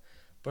Bowl.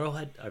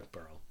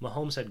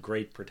 Mahomes had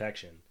great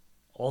protection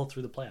all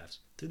through the playoffs,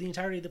 through the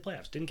entirety of the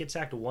playoffs. Didn't get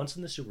sacked once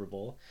in the Super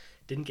Bowl.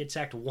 Didn't get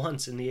sacked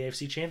once in the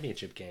AFC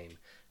Championship game.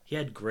 He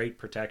had great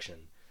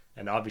protection.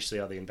 And obviously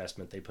all the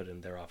investment they put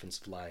in their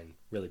offensive line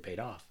really paid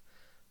off.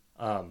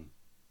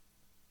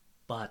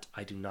 But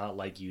I do not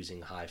like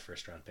using high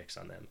first-round picks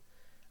on them.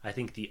 I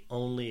think the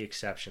only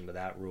exception to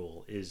that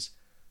rule is,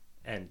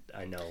 and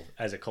I know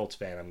as a Colts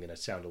fan I'm going to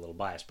sound a little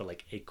biased, but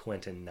like a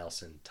Quentin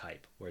Nelson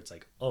type, where it's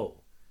like,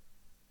 oh,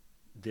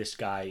 this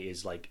guy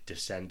is like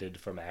descended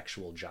from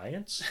actual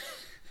giants.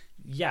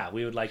 Yeah,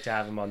 we would like to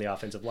have him on the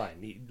offensive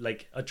line.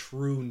 Like a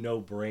true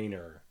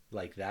no-brainer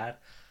like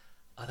that.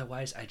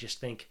 Otherwise, I just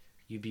think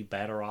you'd be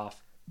better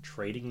off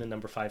trading the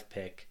number 5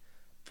 pick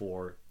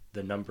for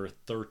the number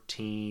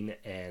 13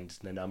 and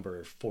the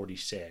number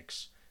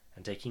 46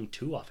 and taking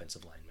 2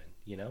 offensive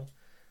linemen,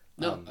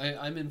 No,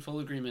 I'm in full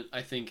agreement.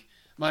 I think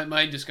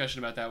my discussion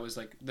about that was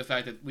like the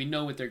fact that we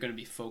know what they're going to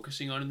be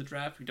focusing on in the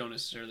draft. We don't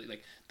necessarily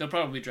like they'll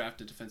probably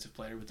draft a defensive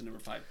player with the number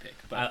 5 pick.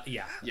 But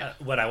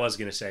what I was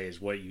going to say is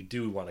what you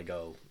do want to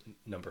go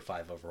number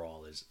 5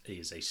 overall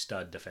is a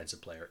stud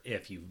defensive player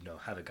if you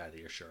have a guy that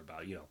you're sure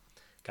about.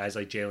 Guys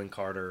like Jalen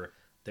Carter.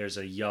 There's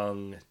a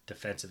young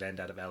defensive end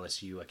out of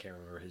LSU. I can't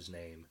remember his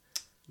name.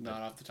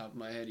 Not off the top of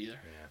my head either.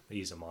 Yeah,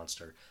 he's a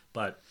monster.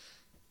 But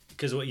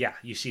because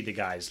you see the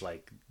guys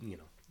like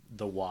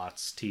the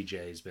Watts,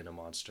 TJ's been a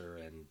monster,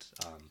 and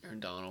Aaron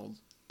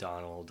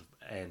Donald,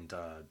 and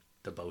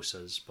the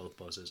Bosa's, both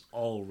Bosa's,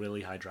 all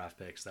really high draft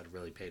picks that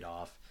really paid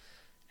off.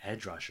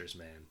 Edge rushers,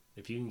 man.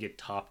 If you can get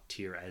top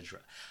tier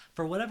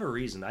for whatever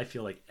reason, I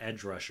feel like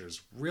edge rushers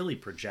really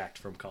project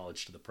from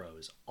college to the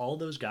pros. All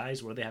those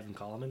guys, what do they have in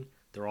common?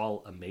 They're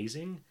all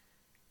amazing,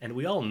 and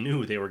we all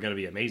knew they were going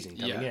to be amazing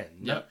coming in.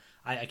 Yeah.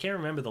 I can't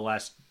remember the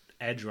last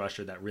edge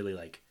rusher that really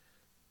like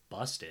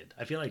busted.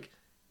 I feel like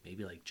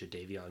maybe like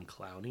Jadeveon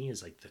Clowney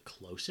is like the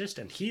closest,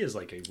 and he is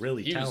like a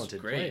really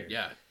talented player.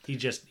 Yeah,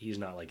 he's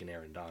not like an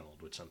Aaron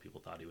Donald, which some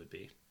people thought he would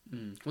be.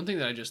 One thing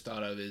that I just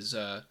thought of is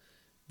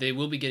they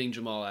will be getting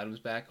Jamal Adams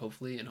back,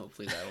 hopefully, and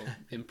hopefully that'll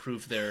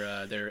improve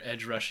their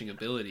edge rushing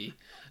ability.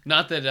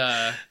 Not that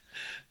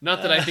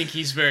I think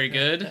he's very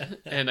good,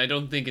 and I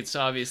don't think it's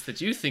obvious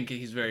that you think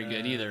he's very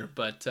good either.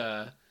 But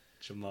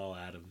Jamal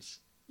Adams,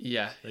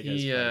 yeah,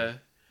 he's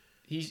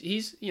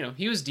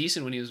he was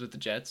decent when he was with the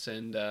Jets,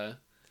 and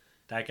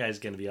that guy's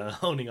gonna be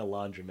owning a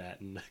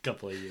laundromat in a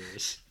couple of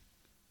years.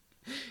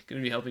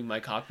 Gonna be helping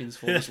Mike Hopkins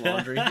fold his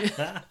laundry.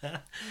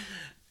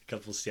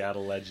 Couple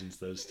Seattle legends,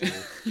 those two.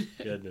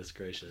 Goodness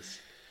gracious.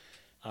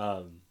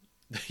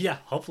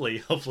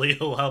 Hopefully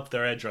he'll help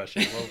their edge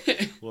rushing.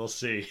 We'll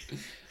see.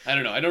 I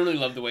don't know. I don't really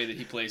love the way that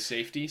he plays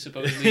safety.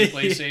 Supposedly he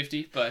plays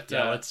safety, but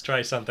let's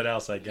try something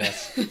else, I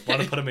guess.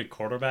 Want to put him at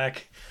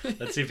quarterback?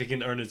 Let's see if he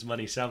can earn his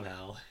money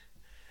somehow.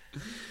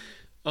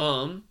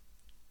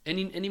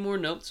 Any more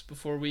notes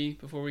before we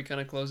kind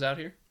of close out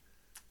here?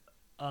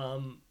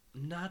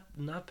 Not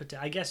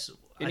I guess.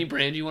 Any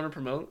brand you want to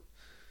promote?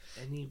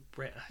 Any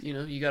brand?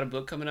 You got a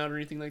book coming out or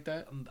anything like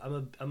that?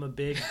 I'm a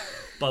big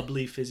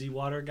bubbly fizzy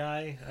water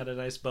guy. I had a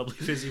nice bubbly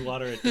fizzy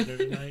water at dinner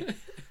tonight,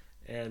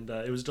 and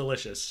it was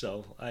delicious.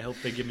 So I hope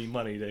they give me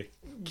money to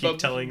keep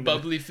telling them.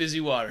 Bubbly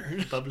fizzy water.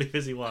 Bubbly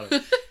fizzy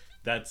water.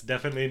 That's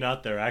definitely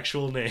not their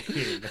actual name.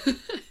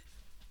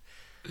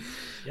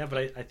 Yeah,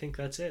 but I think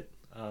that's it.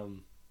 A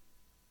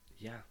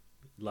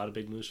lot of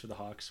big moves for the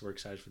Hawks. We're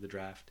excited for the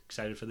draft.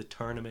 Excited for the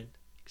tournament.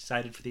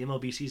 Excited for the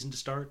MLB season to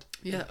start.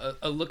 Yeah,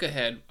 a look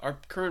ahead. Our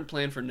current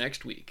plan for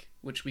next week,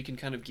 which we can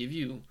kind of give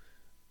you.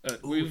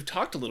 We've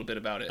talked a little bit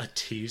about it. A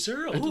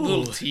teaser? A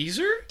little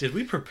teaser? Did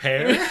we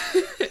prepare?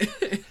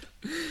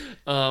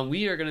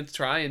 We are going to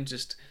try and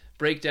just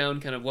break down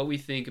kind of what we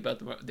think about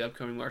the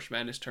upcoming March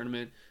Madness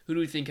tournament. Who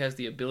do we think has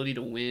the ability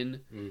to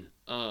win?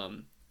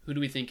 Who do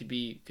we think could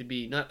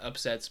be not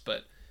upsets,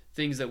 but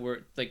things that we're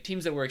like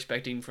teams that we're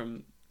expecting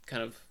from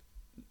kind of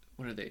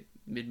what are they?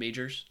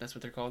 Mid-majors, that's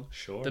what they're called.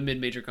 Sure. The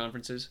mid-major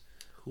conferences.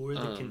 Who are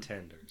the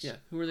contenders? Yeah,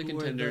 who are the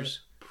contenders?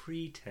 Are the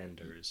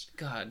pretenders.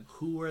 God.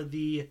 Who are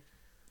the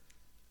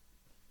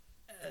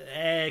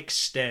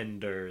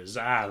extenders?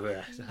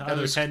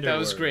 That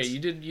was great. You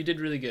did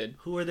really good.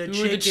 Who are the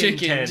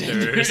chicken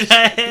tenders?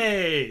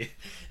 Hey!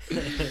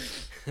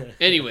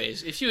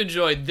 Anyways, if you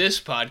enjoyed this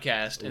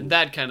podcast and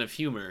that kind of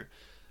humor,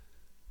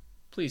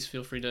 please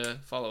feel free to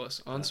follow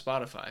us on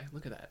Spotify.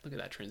 Look at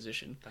that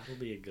transition. That'll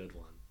be a good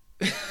one.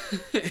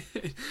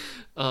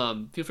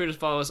 Feel free to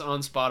follow us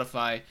on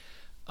Spotify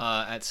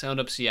at Sound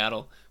Up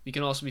Seattle. We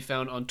can also be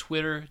found on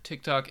Twitter,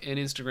 TikTok, and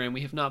Instagram. We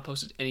have not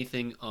posted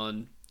anything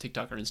on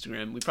TikTok or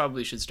Instagram. We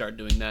probably should start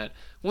doing that.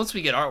 Once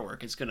we get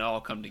artwork, it's going to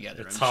all come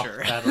together, I'm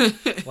sure.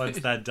 Once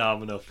that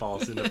domino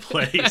falls into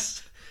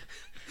place.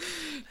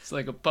 It's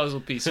like a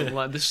puzzle piece.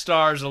 The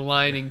stars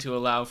aligning to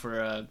allow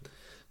for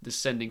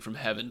descending from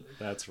heaven.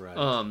 That's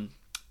right.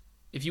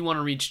 If you want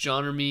to reach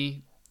John or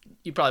me,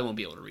 you probably won't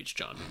be able to reach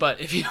John.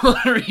 But if you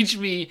want to reach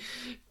me,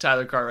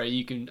 Tyler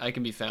Cartwright, I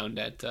can be found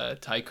at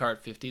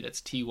tycart50. That's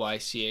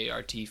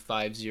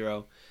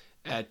TYCART50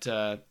 at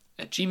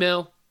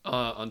Gmail,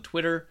 on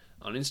Twitter,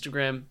 on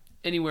Instagram,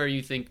 anywhere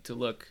you think to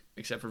look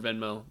except for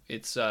Venmo.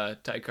 It's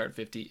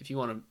tycart50. If you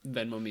want to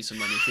Venmo me some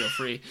money, feel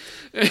free.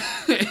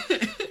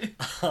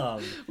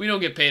 We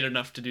don't get paid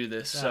enough to do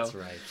this. That's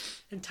right.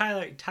 And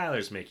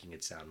Tyler's making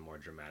it sound more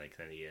dramatic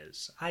than he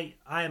is. I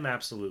am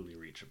absolutely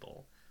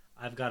reachable.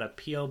 I've got a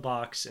P.O.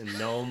 box in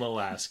Nome,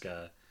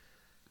 Alaska.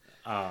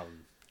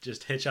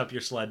 Just hitch up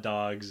your sled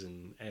dogs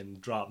and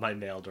drop my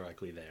mail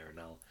directly there, and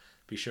I'll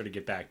be sure to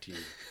get back to you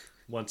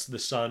once the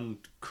sun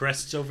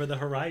crests over the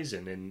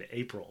horizon in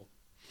April.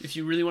 If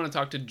you really want to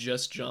talk to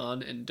just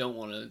John and don't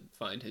want to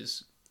find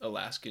his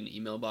Alaskan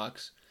email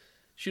box,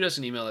 shoot us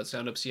an email at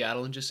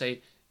SoundUpSeattle and just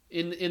say,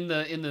 in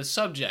the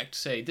subject,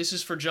 say, this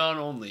is for John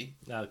only.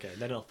 Okay,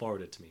 then he'll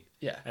forward it to me.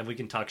 Yeah. And we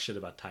can talk shit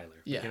about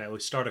Tyler. Yeah. We can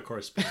start a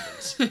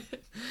correspondence.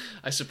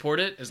 I support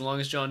it as long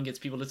as John gets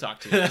people to talk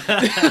to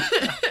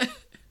him.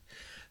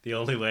 the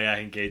only way I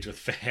engage with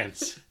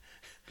fans.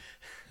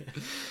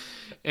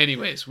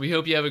 Anyways, we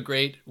hope you have a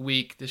great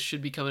week. This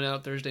should be coming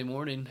out Thursday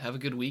morning. Have a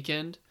good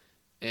weekend,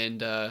 and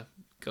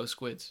go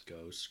Squids.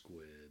 Go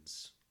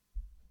Squids.